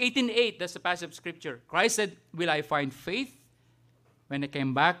 Luke 18:8, that's the passage of Scripture. Christ said, will I find faith when I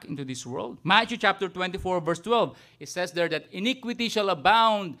came back into this world? Matthew chapter 24, verse 12, it says there that iniquity shall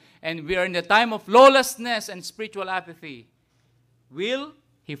abound, and we are in the time of lawlessness and spiritual apathy. Will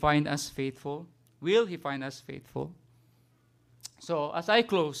He find us faithful? Will He find us faithful? So, as I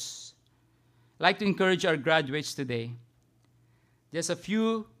close, I'd like to encourage our graduates today. Just a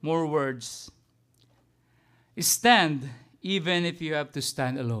few more words. Stand, even if you have to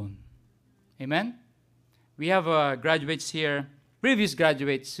stand alone. Amen? We have graduates here, previous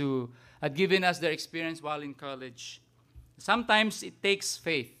graduates who had given us their experience while in college. Sometimes it takes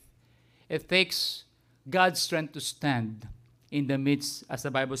faith. It takes God's strength to stand in the midst, as the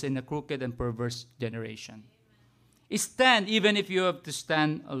Bible says, in a crooked and perverse generation. Stand even if you have to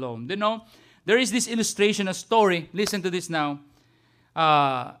stand alone. There is this illustration, a story. Listen to this now.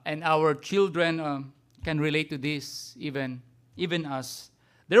 And our children can relate to this, even us.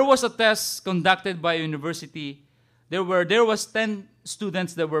 There was a test conducted by a university. There was 10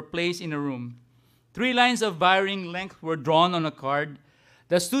 students that were placed in a room. 3 lines of varying length were drawn on a card.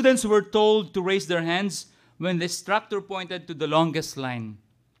 The students were told to raise their hands when the instructor pointed to the longest line.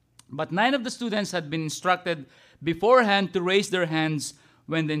 But 9 of the students had been instructed beforehand to raise their hands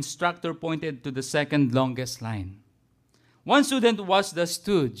when the instructor pointed to the second longest line. One student was the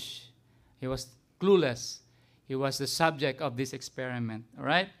stooge. He was clueless. He was the subject of this experiment. All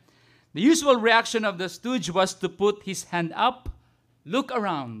right? The usual reaction of the stooge was to put his hand up, look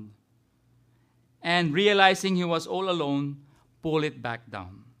around, and realizing he was all alone, pull it back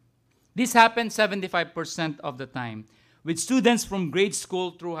down. This happened 75% of the time with students from grade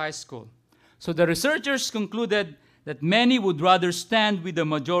school through high school. So the researchers concluded that many would rather stand with the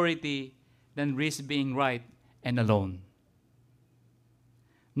majority than risk being right and alone.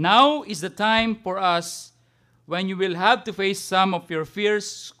 Now is the time for us when you will have to face some of your fears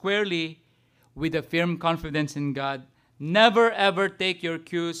squarely with a firm confidence in God. Never ever take your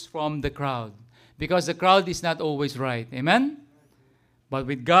cues from the crowd, because the crowd is not always right. Amen? But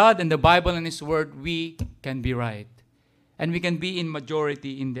with God and the Bible and His Word, we can be right. And we can be in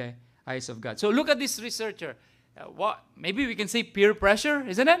majority in the eyes of God. So look at this researcher. Maybe we can say peer pressure,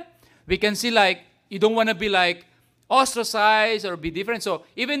 isn't it? We can see like, you don't want to be like ostracized or be different. So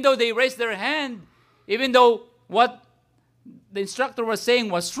even though they raised their hand, even though what the instructor was saying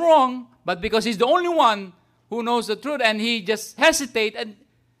was wrong, but because he's the only one who knows the truth, and he just hesitate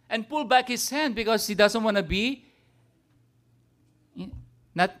and pull back his hand because he doesn't want to be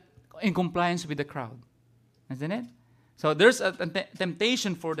not in compliance with the crowd. Isn't it? So there's a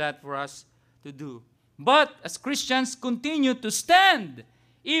temptation for that for us to do. But as Christians, continue to stand,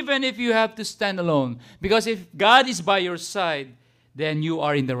 even if you have to stand alone. Because if God is by your side, then you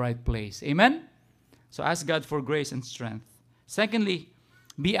are in the right place. Amen? So ask God for grace and strength. Secondly,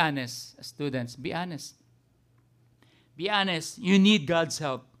 be honest. Students, be honest. Be honest. You need God's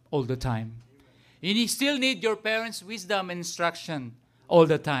help all the time. You still need your parents' wisdom and instruction all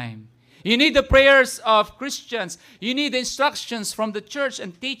the time. You need the prayers of Christians. You need the instructions from the church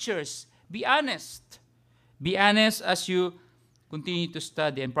and teachers. Be honest. Be honest as you continue to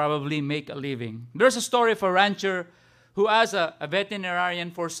study and probably make a living. There's a story of a rancher who asked a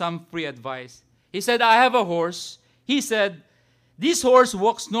veterinarian for some free advice. He said, I have a horse. He said, this horse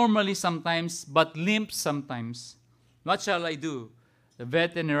walks normally sometimes, but limps sometimes. What shall I do? The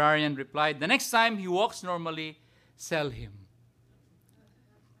veterinarian replied, the next time he walks normally, sell him.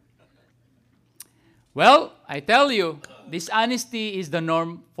 Well, I tell you, dishonesty is the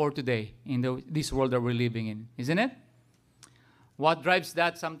norm for today in this world that we're living in, isn't it? What drives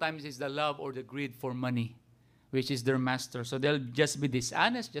that sometimes is the love or the greed for money, which is their master. So they'll just be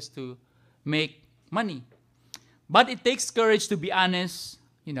dishonest just to make money. But it takes courage to be honest,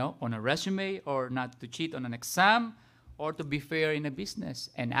 on a resume, or not to cheat on an exam, or to be fair in a business.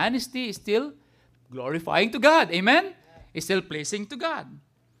 And honesty is still glorifying to God. Amen? It's still pleasing to God.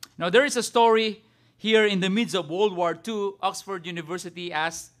 Now, there is a story here in the midst of World War II. Oxford University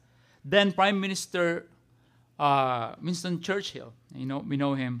asked then Prime Minister Winston Churchill, we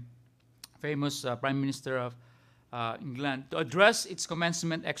know him, famous Prime Minister of England, to address its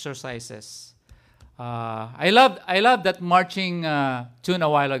commencement exercises. I love that marching tune a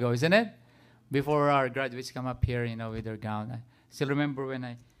while ago, isn't it? Before our graduates come up here, with their gown. I still remember when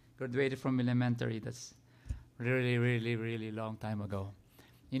I graduated from elementary. That's really, really, really long time ago.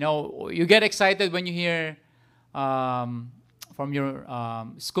 You get excited when you hear from your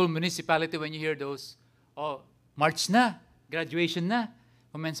school municipality, when you hear those, March na, graduation na,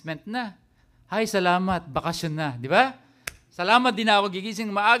 commencement na. Hi, salamat, bakasyon na. Di ba? Salamat din ako,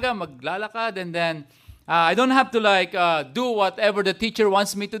 gigising maaga, maglalakad, and then I don't have to do whatever the teacher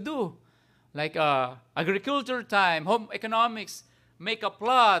wants me to do. Like agriculture time, home economics, make a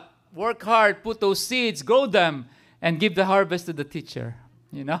plot, work hard, put those seeds, grow them, and give the harvest to the teacher.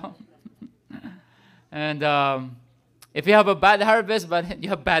 And if you have a bad harvest, but you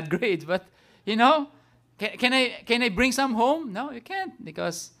have bad grades, but can I bring some home? No, you can't,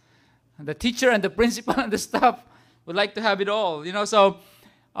 because the teacher and the principal and the staff would like to have it all. So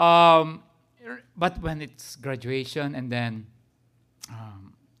but when it's graduation and then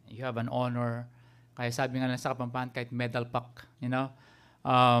you have an honor, kaya sabi nga lang sa Kapampangan, kahit medal pack,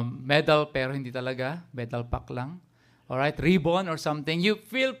 medal pero hindi talaga, medal pack lang. All right, ribbon or something. You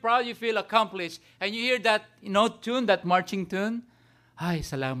feel proud, you feel accomplished, and you hear that, tune, that marching tune. Ay,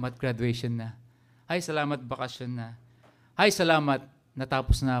 salamat, graduation na. Ay, salamat, bakasyon na. Ay, salamat,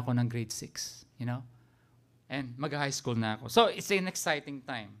 natapos na ako ng grade 6, and mag-high school na ako. So it's an exciting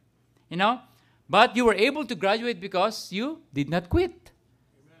time, But you were able to graduate because you did not quit.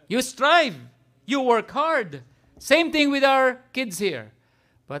 You strive. You work hard. Same thing with our kids here.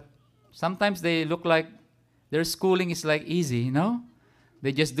 But Sometimes they look like their schooling is like easy, you know?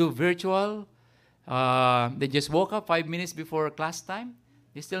 They just do virtual. They just woke up 5 minutes before class time.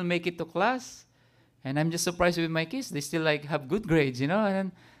 They still make it to class. And I'm just surprised with my kids. They still like have good grades, you know?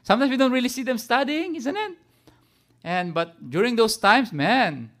 And sometimes we don't really see them studying, isn't it? But during those times,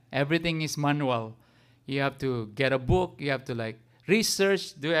 man, everything is manual. You have to get a book. You have to like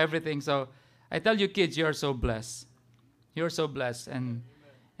research, do everything. So I tell you kids, you're so blessed. You're so blessed.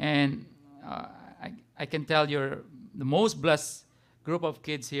 I can tell you're the most blessed group of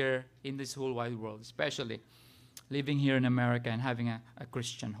kids here in this whole wide world, especially living here in America and having a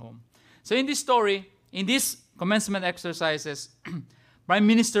Christian home. So in this story, in these commencement exercises, Prime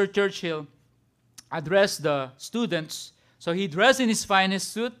Minister Churchill addressed the students. So he dressed in his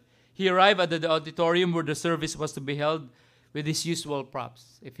finest suit. He arrived at the auditorium where the service was to be held with his usual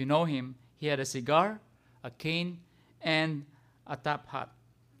props. If you know him, he had a cigar, a cane, and a top hat.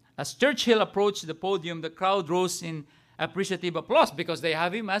 As Churchill approached the podium, the crowd rose in appreciative applause because they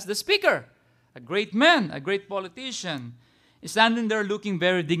have him as the speaker. A great man, a great politician. Standing there looking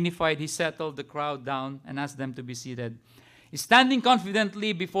very dignified, he settled the crowd down and asked them to be seated. Standing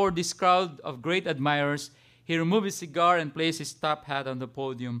confidently before this crowd of great admirers, he removed his cigar and placed his top hat on the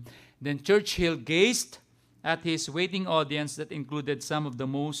podium. Then Churchill gazed at his waiting audience that included some of the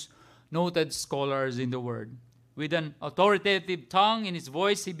most noted scholars in the world. With an authoritative tongue in his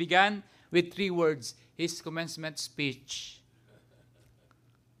voice, he began with 3 words, his commencement speech.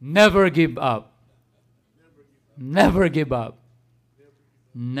 Never give up. Never give up.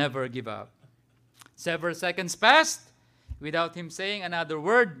 Never give up. Several seconds passed without him saying another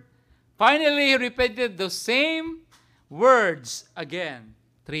word. Finally, he repeated the same words again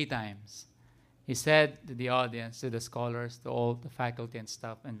 3 times. He said to the audience, to the scholars, to all the faculty and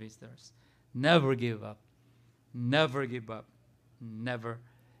staff and visitors, never give up. Never give up. Never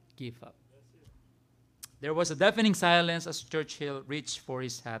give up. There was a deafening silence as Churchill reached for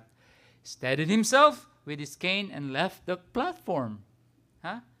his hat, steadied himself with his cane, and left the platform.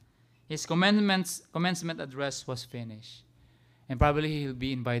 His commencement address was finished. And probably he'll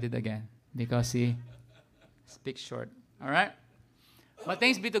be invited again because he speaks short. All right? But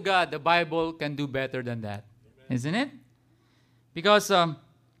thanks be to God, the Bible can do better than that. Isn't it? Because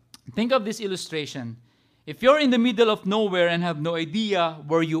think of this illustration. If you're in the middle of nowhere and have no idea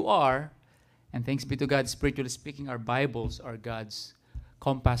where you are, and thanks be to God, spiritually speaking, our Bibles are God's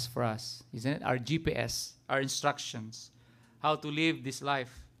compass for us, isn't it? Our GPS, our instructions, how to live this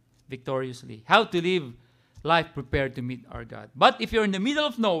life victoriously, how to live life prepared to meet our God. But if you're in the middle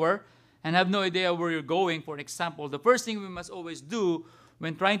of nowhere and have no idea where you're going, for example, the first thing we must always do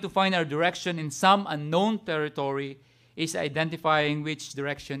when trying to find our direction in some unknown territory is identifying which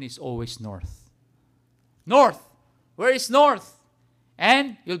direction is always north. North. Where is north?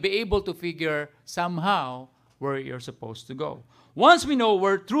 And you'll be able to figure somehow where you're supposed to go. Once we know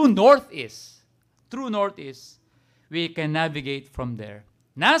where true north is, we can navigate from there.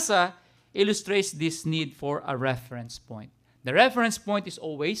 NASA illustrates this need for a reference point. The reference point is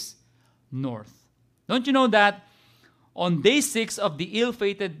always north. Don't you know that on day 6 of the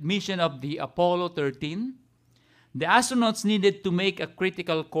ill-fated mission of the Apollo 13, the astronauts needed to make a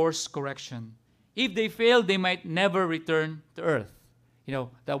critical course correction. If they failed, they might never return to Earth. You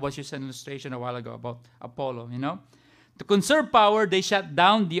know, that was just an illustration a while ago about Apollo, you know. To conserve power, they shut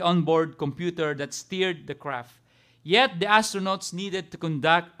down the onboard computer that steered the craft. Yet, the astronauts needed to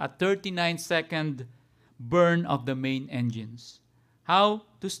conduct a 39-second burn of the main engines. How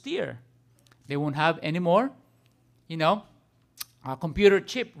to steer? They won't have any more, you know, a computer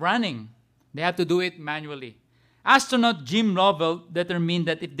chip running. They have to do it manually. Astronaut Jim Lovell determined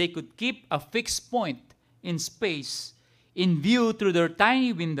that if they could keep a fixed point in space in view through their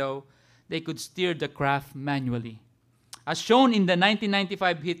tiny window, they could steer the craft manually. As shown in the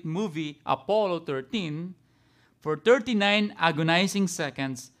 1995 hit movie Apollo 13, for 39 agonizing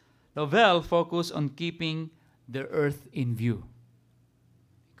seconds, Lovell focused on keeping the Earth in view.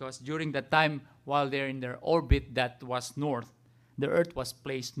 Because during that time, while they're in their orbit that was north, the Earth was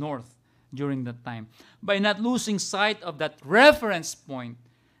placed north during that time. By not losing sight of that reference point,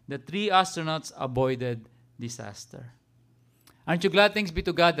 the 3 astronauts avoided disaster. Aren't you glad, thanks be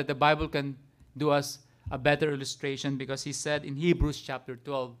to God, that the Bible can do us a better illustration, because he said in Hebrews chapter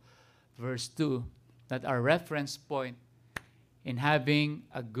 12, verse 2, that our reference point in having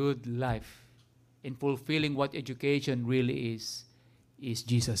a good life, in fulfilling what education really is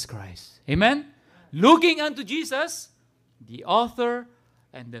Jesus Christ. Amen? Looking unto Jesus, the author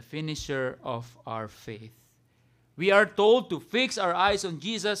and the finisher of our faith. We are told to fix our eyes on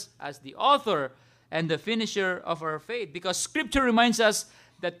Jesus as the author and the finisher of our faith, because Scripture reminds us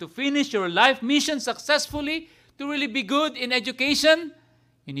that to finish your life mission successfully, to really be good in education,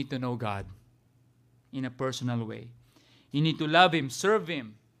 you need to know God in a personal way. You need to love Him, serve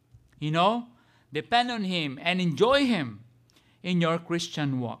Him, depend on Him, and enjoy Him in your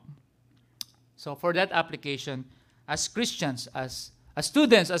Christian walk. So for that application, as Christians, as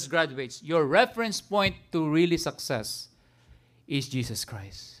students, as graduates, your reference point to really success is Jesus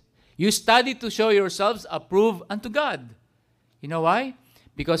Christ. You study to show yourselves approved unto God. You know why?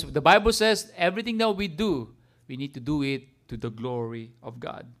 Because the Bible says everything that we do, we need to do it to the glory of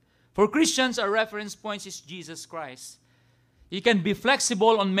God. For Christians, our reference point is Jesus Christ. You can be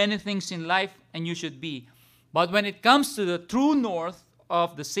flexible on many things in life, and you should be. But when it comes to the true north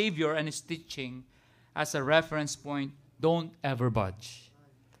of the Savior and His teaching as a reference point, don't ever budge.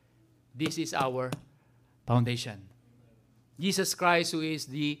 This is our foundation. Jesus Christ, who is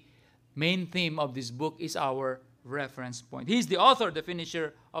the main theme of this book, is our reference point. He's the author, the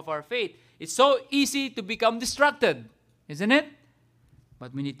finisher of our faith. It's so easy to become distracted, isn't it?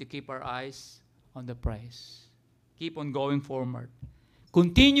 But we need to keep our eyes on the prize. Keep on going forward.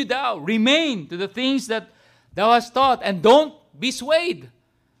 Continue thou, remain to the things that thou hast taught, and don't be swayed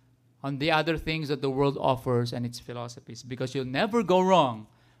on the other things that the world offers and its philosophies, because you'll never go wrong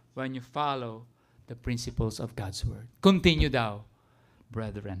when you follow the principles of God's word. Continue thou,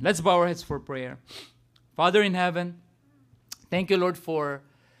 brethren. Let's bow our heads for prayer. Father in heaven, thank you, Lord, for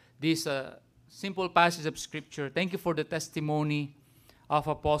this simple passage of Scripture. Thank you for the testimony of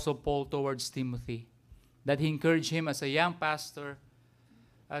Apostle Paul towards Timothy, that he encouraged him as a young pastor,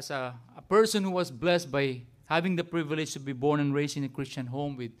 as a person who was blessed by having the privilege to be born and raised in a Christian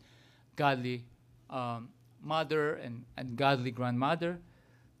home with godly mother and godly grandmother,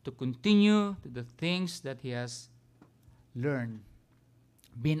 to continue to the things that he has learned,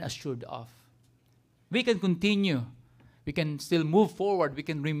 been assured of. We can continue. We can still move forward. We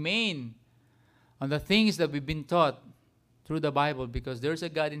can remain on the things that we've been taught through the Bible, because there's a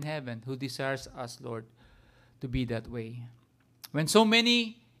God in heaven who desires us, Lord, to be that way. When so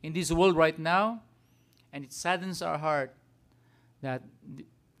many in this world right now, and it saddens our heart that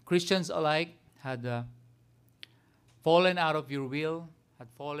Christians alike had fallen out of your will, had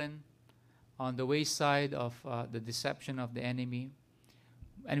fallen on the wayside of the deception of the enemy.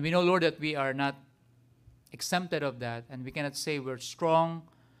 And we know, Lord, that we are not exempted of that, and we cannot say we're strong.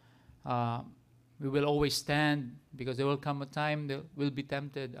 We will always stand, because there will come a time that we'll be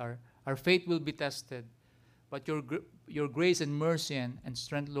tempted. Our faith will be tested. But your grace and mercy and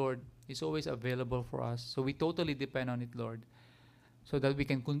strength, Lord, is always available for us. So we totally depend on it, Lord, so that we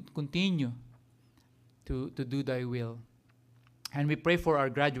can continue to do thy will. And we pray for our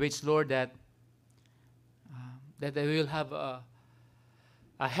graduates, Lord, that they will have a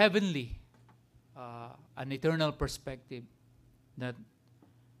heavenly, an eternal perspective, that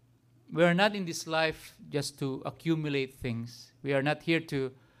we are not in this life just to accumulate things. We are not here to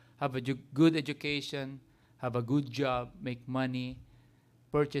have a good education, have a good job, make money,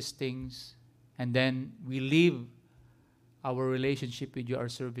 purchase things, and then we leave our relationship with you, our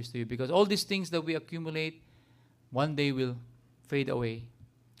service to you. Because all these things that we accumulate, one day will fade away.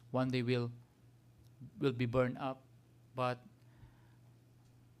 One day will be burned up. But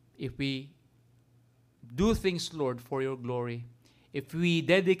if we do things, Lord, for your glory, if we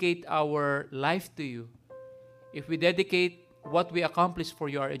dedicate our life to you, if we dedicate what we accomplish for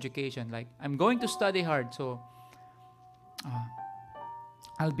your education, like I'm going to study hard, so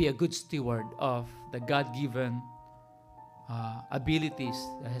I'll be a good steward of the God-given abilities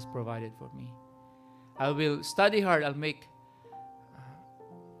that has provided for me. I will study hard, I'll make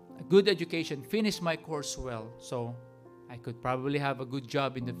a good education, finish my course well, so I could probably have a good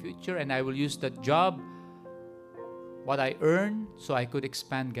job in the future, and I will use that job, what I earn, so I could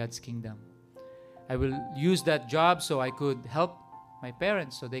expand God's kingdom. I will use that job so I could help my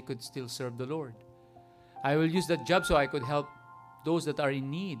parents so they could still serve the Lord. I will use that job so I could help those that are in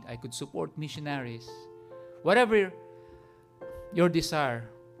need. I could support missionaries. Whatever your desire,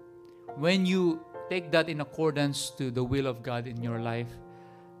 when you take that in accordance to the will of God in your life,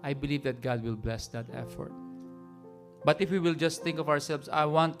 I believe that God will bless that effort. But if we will just think of ourselves, I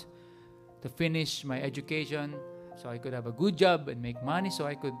want to finish my education so I could have a good job and make money, so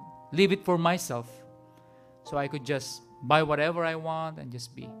I could leave it for myself, so I could just buy whatever I want and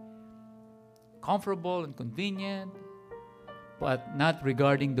just be comfortable and convenient, but not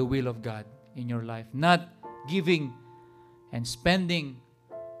regarding the will of God in your life, not giving and spending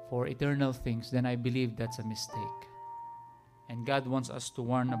for eternal things, then I believe that's a mistake. And God wants us to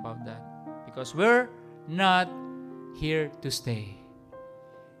warn about that, because we're not here to stay.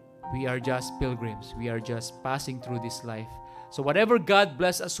 We are just pilgrims. We are just passing through this life So whatever God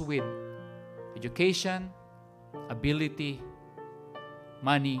bless us with, education, ability,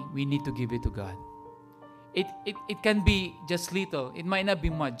 money, we need to give it to God. It can be just little. It might not be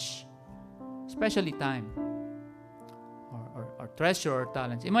much, especially time or treasure or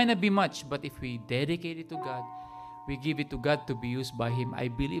talents. It might not be much, but if we dedicate it to God, we give it to God to be used by Him, I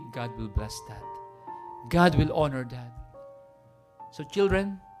believe God will bless that. God will honor that. So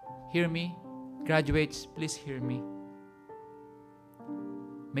children, hear me. Graduates, please hear me.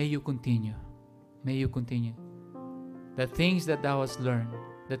 May you continue. May you continue. The things that thou hast learned,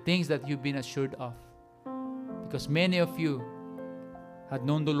 the things that you've been assured of. Because many of you had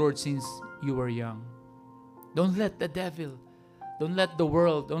known the Lord since you were young. Don't let the devil, don't let the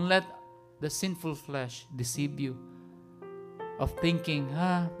world, don't let the sinful flesh deceive you of thinking,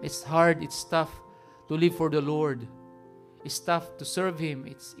 it's hard, it's tough to live for the Lord. It's tough to serve Him.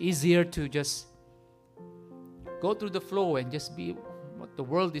 It's easier to just go through the flow and just be what the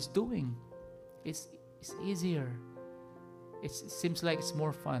world is doing. It's easier. It seems like it's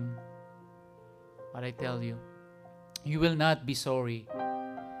more fun. But I tell you, you will not be sorry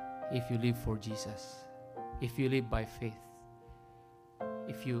if you live for Jesus. If you live by faith.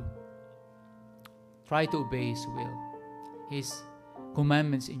 If you try to obey His will, His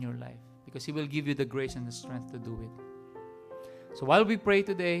commandments in your life. Because He will give you the grace and the strength to do it. So while we pray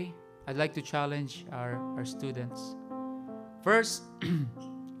today, I'd like to challenge our students. First, you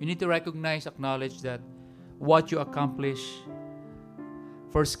need to recognize, acknowledge that what you accomplish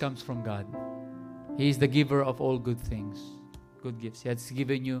first comes from God. He is the giver of all good things, good gifts. He has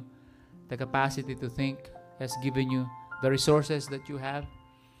given you the capacity to think. He has given you the resources that you have.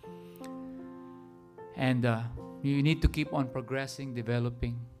 And you need to keep on progressing,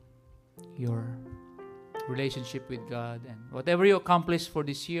 developing your relationship with God. And whatever you accomplish for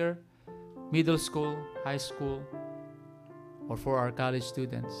this year, middle school, high school, or for our college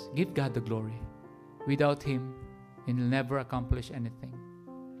students, give God the glory. Without Him, you'll never accomplish anything.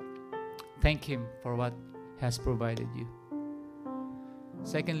 Thank Him for what He has provided you.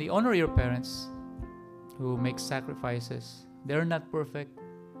 Secondly, honor your parents who make sacrifices. They're not perfect,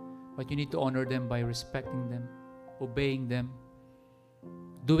 but you need to honor them by respecting them, obeying them,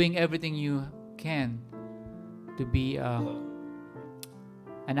 doing everything you can to be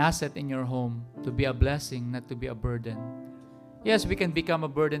an asset in your home, to be a blessing, not to be a burden. Yes, we can become a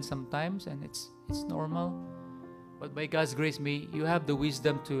burden sometimes, and it's normal. But by God's grace, may you have the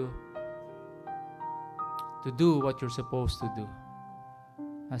wisdom to do what you're supposed to do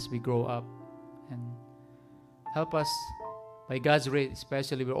as we grow up. And help us, by God's grace,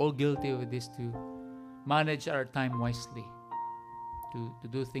 especially, we're all guilty of this, to manage our time wisely, to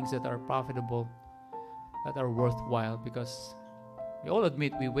do things that are profitable, that are worthwhile, because we all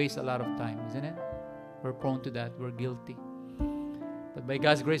admit we waste a lot of time, isn't it? We're prone to that. We're guilty. But by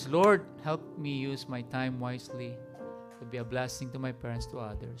God's grace, Lord, help me use my time wisely to be a blessing to my parents, to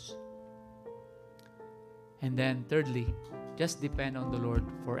others. And then thirdly, just depend on the Lord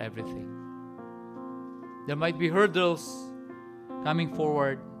for everything. There might be hurdles coming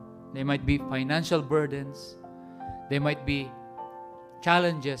forward. There might be financial burdens. There might be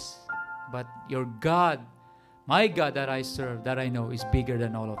challenges. But your God, my God that I serve, that I know, is bigger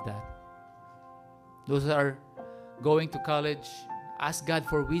than all of that. Those that are going to college, ask God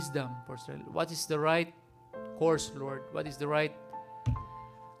for wisdom. What is the right course, Lord? What is the right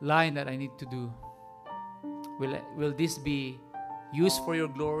line that I need to do? Will this be used for your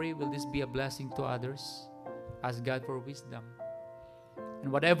glory? Will this be a blessing to others? Ask God for wisdom.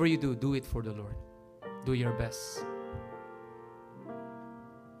 And whatever you do, do it for the Lord. Do your best.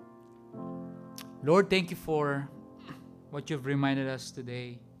 Lord, thank you for what you've reminded us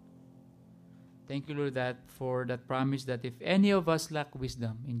today. Thank you, Lord, that for that promise that if any of us lack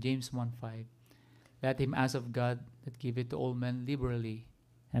wisdom, in James 1:5, let him ask of God that give it to all men liberally,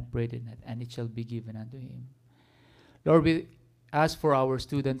 and prayed in it, and it shall be given unto him. Lord, we ask for our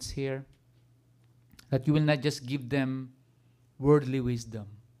students here that you will not just give them worldly wisdom,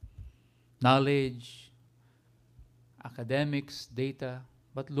 knowledge, academics, data,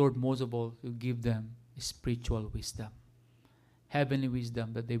 but Lord, most of all, you give them spiritual wisdom, heavenly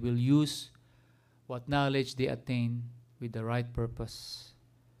wisdom, that they will use what knowledge they attain with the right purpose,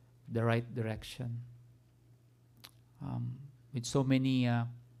 the right direction. With so many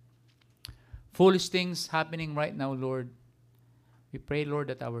foolish things happening right now, Lord, we pray, Lord,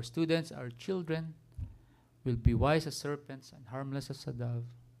 that our students, our children, will be wise as serpents and harmless as a dove,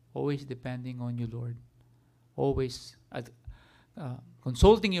 always depending on you, Lord, always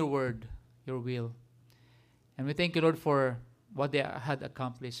consulting your word, your will. And we thank you, Lord, for what they had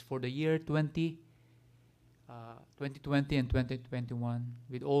accomplished for the year 20 2020 and 2021,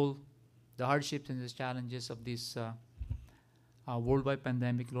 with all the hardships and the challenges of this worldwide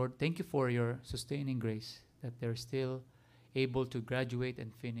pandemic, Lord, thank you for your sustaining grace that they're still able to graduate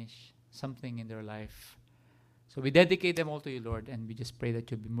and finish something in their life. So we dedicate them all to you, Lord, and we just pray that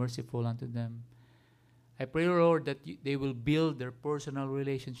you'll be merciful unto them. I pray, Lord, that they will build their personal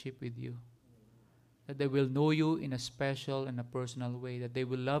relationship with you, that they will know you in a special and a personal way, that they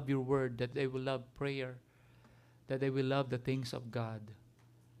will love your word, that they will love prayer, that they will love the things of God,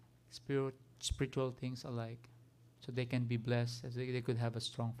 spiritual things alike, so they can be blessed, as they could have a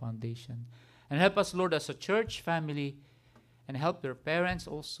strong foundation. And help us, Lord, as a church family, and help their parents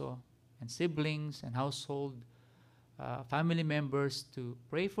also, and siblings and household family members to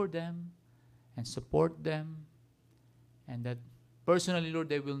pray for them and support them, and that personally, Lord,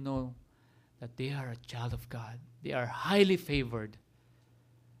 they will know that they are a child of God. They are highly favored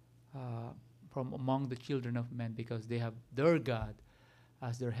from among the children of men, because they have their God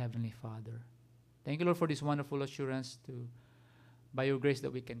as their heavenly Father. Thank you, Lord, for this wonderful assurance to, by your grace,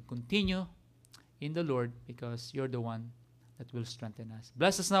 that we can continue in the Lord, because you're the one that will strengthen us.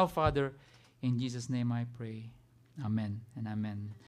 Bless us now, Father. In Jesus' name I pray. Amen and amen.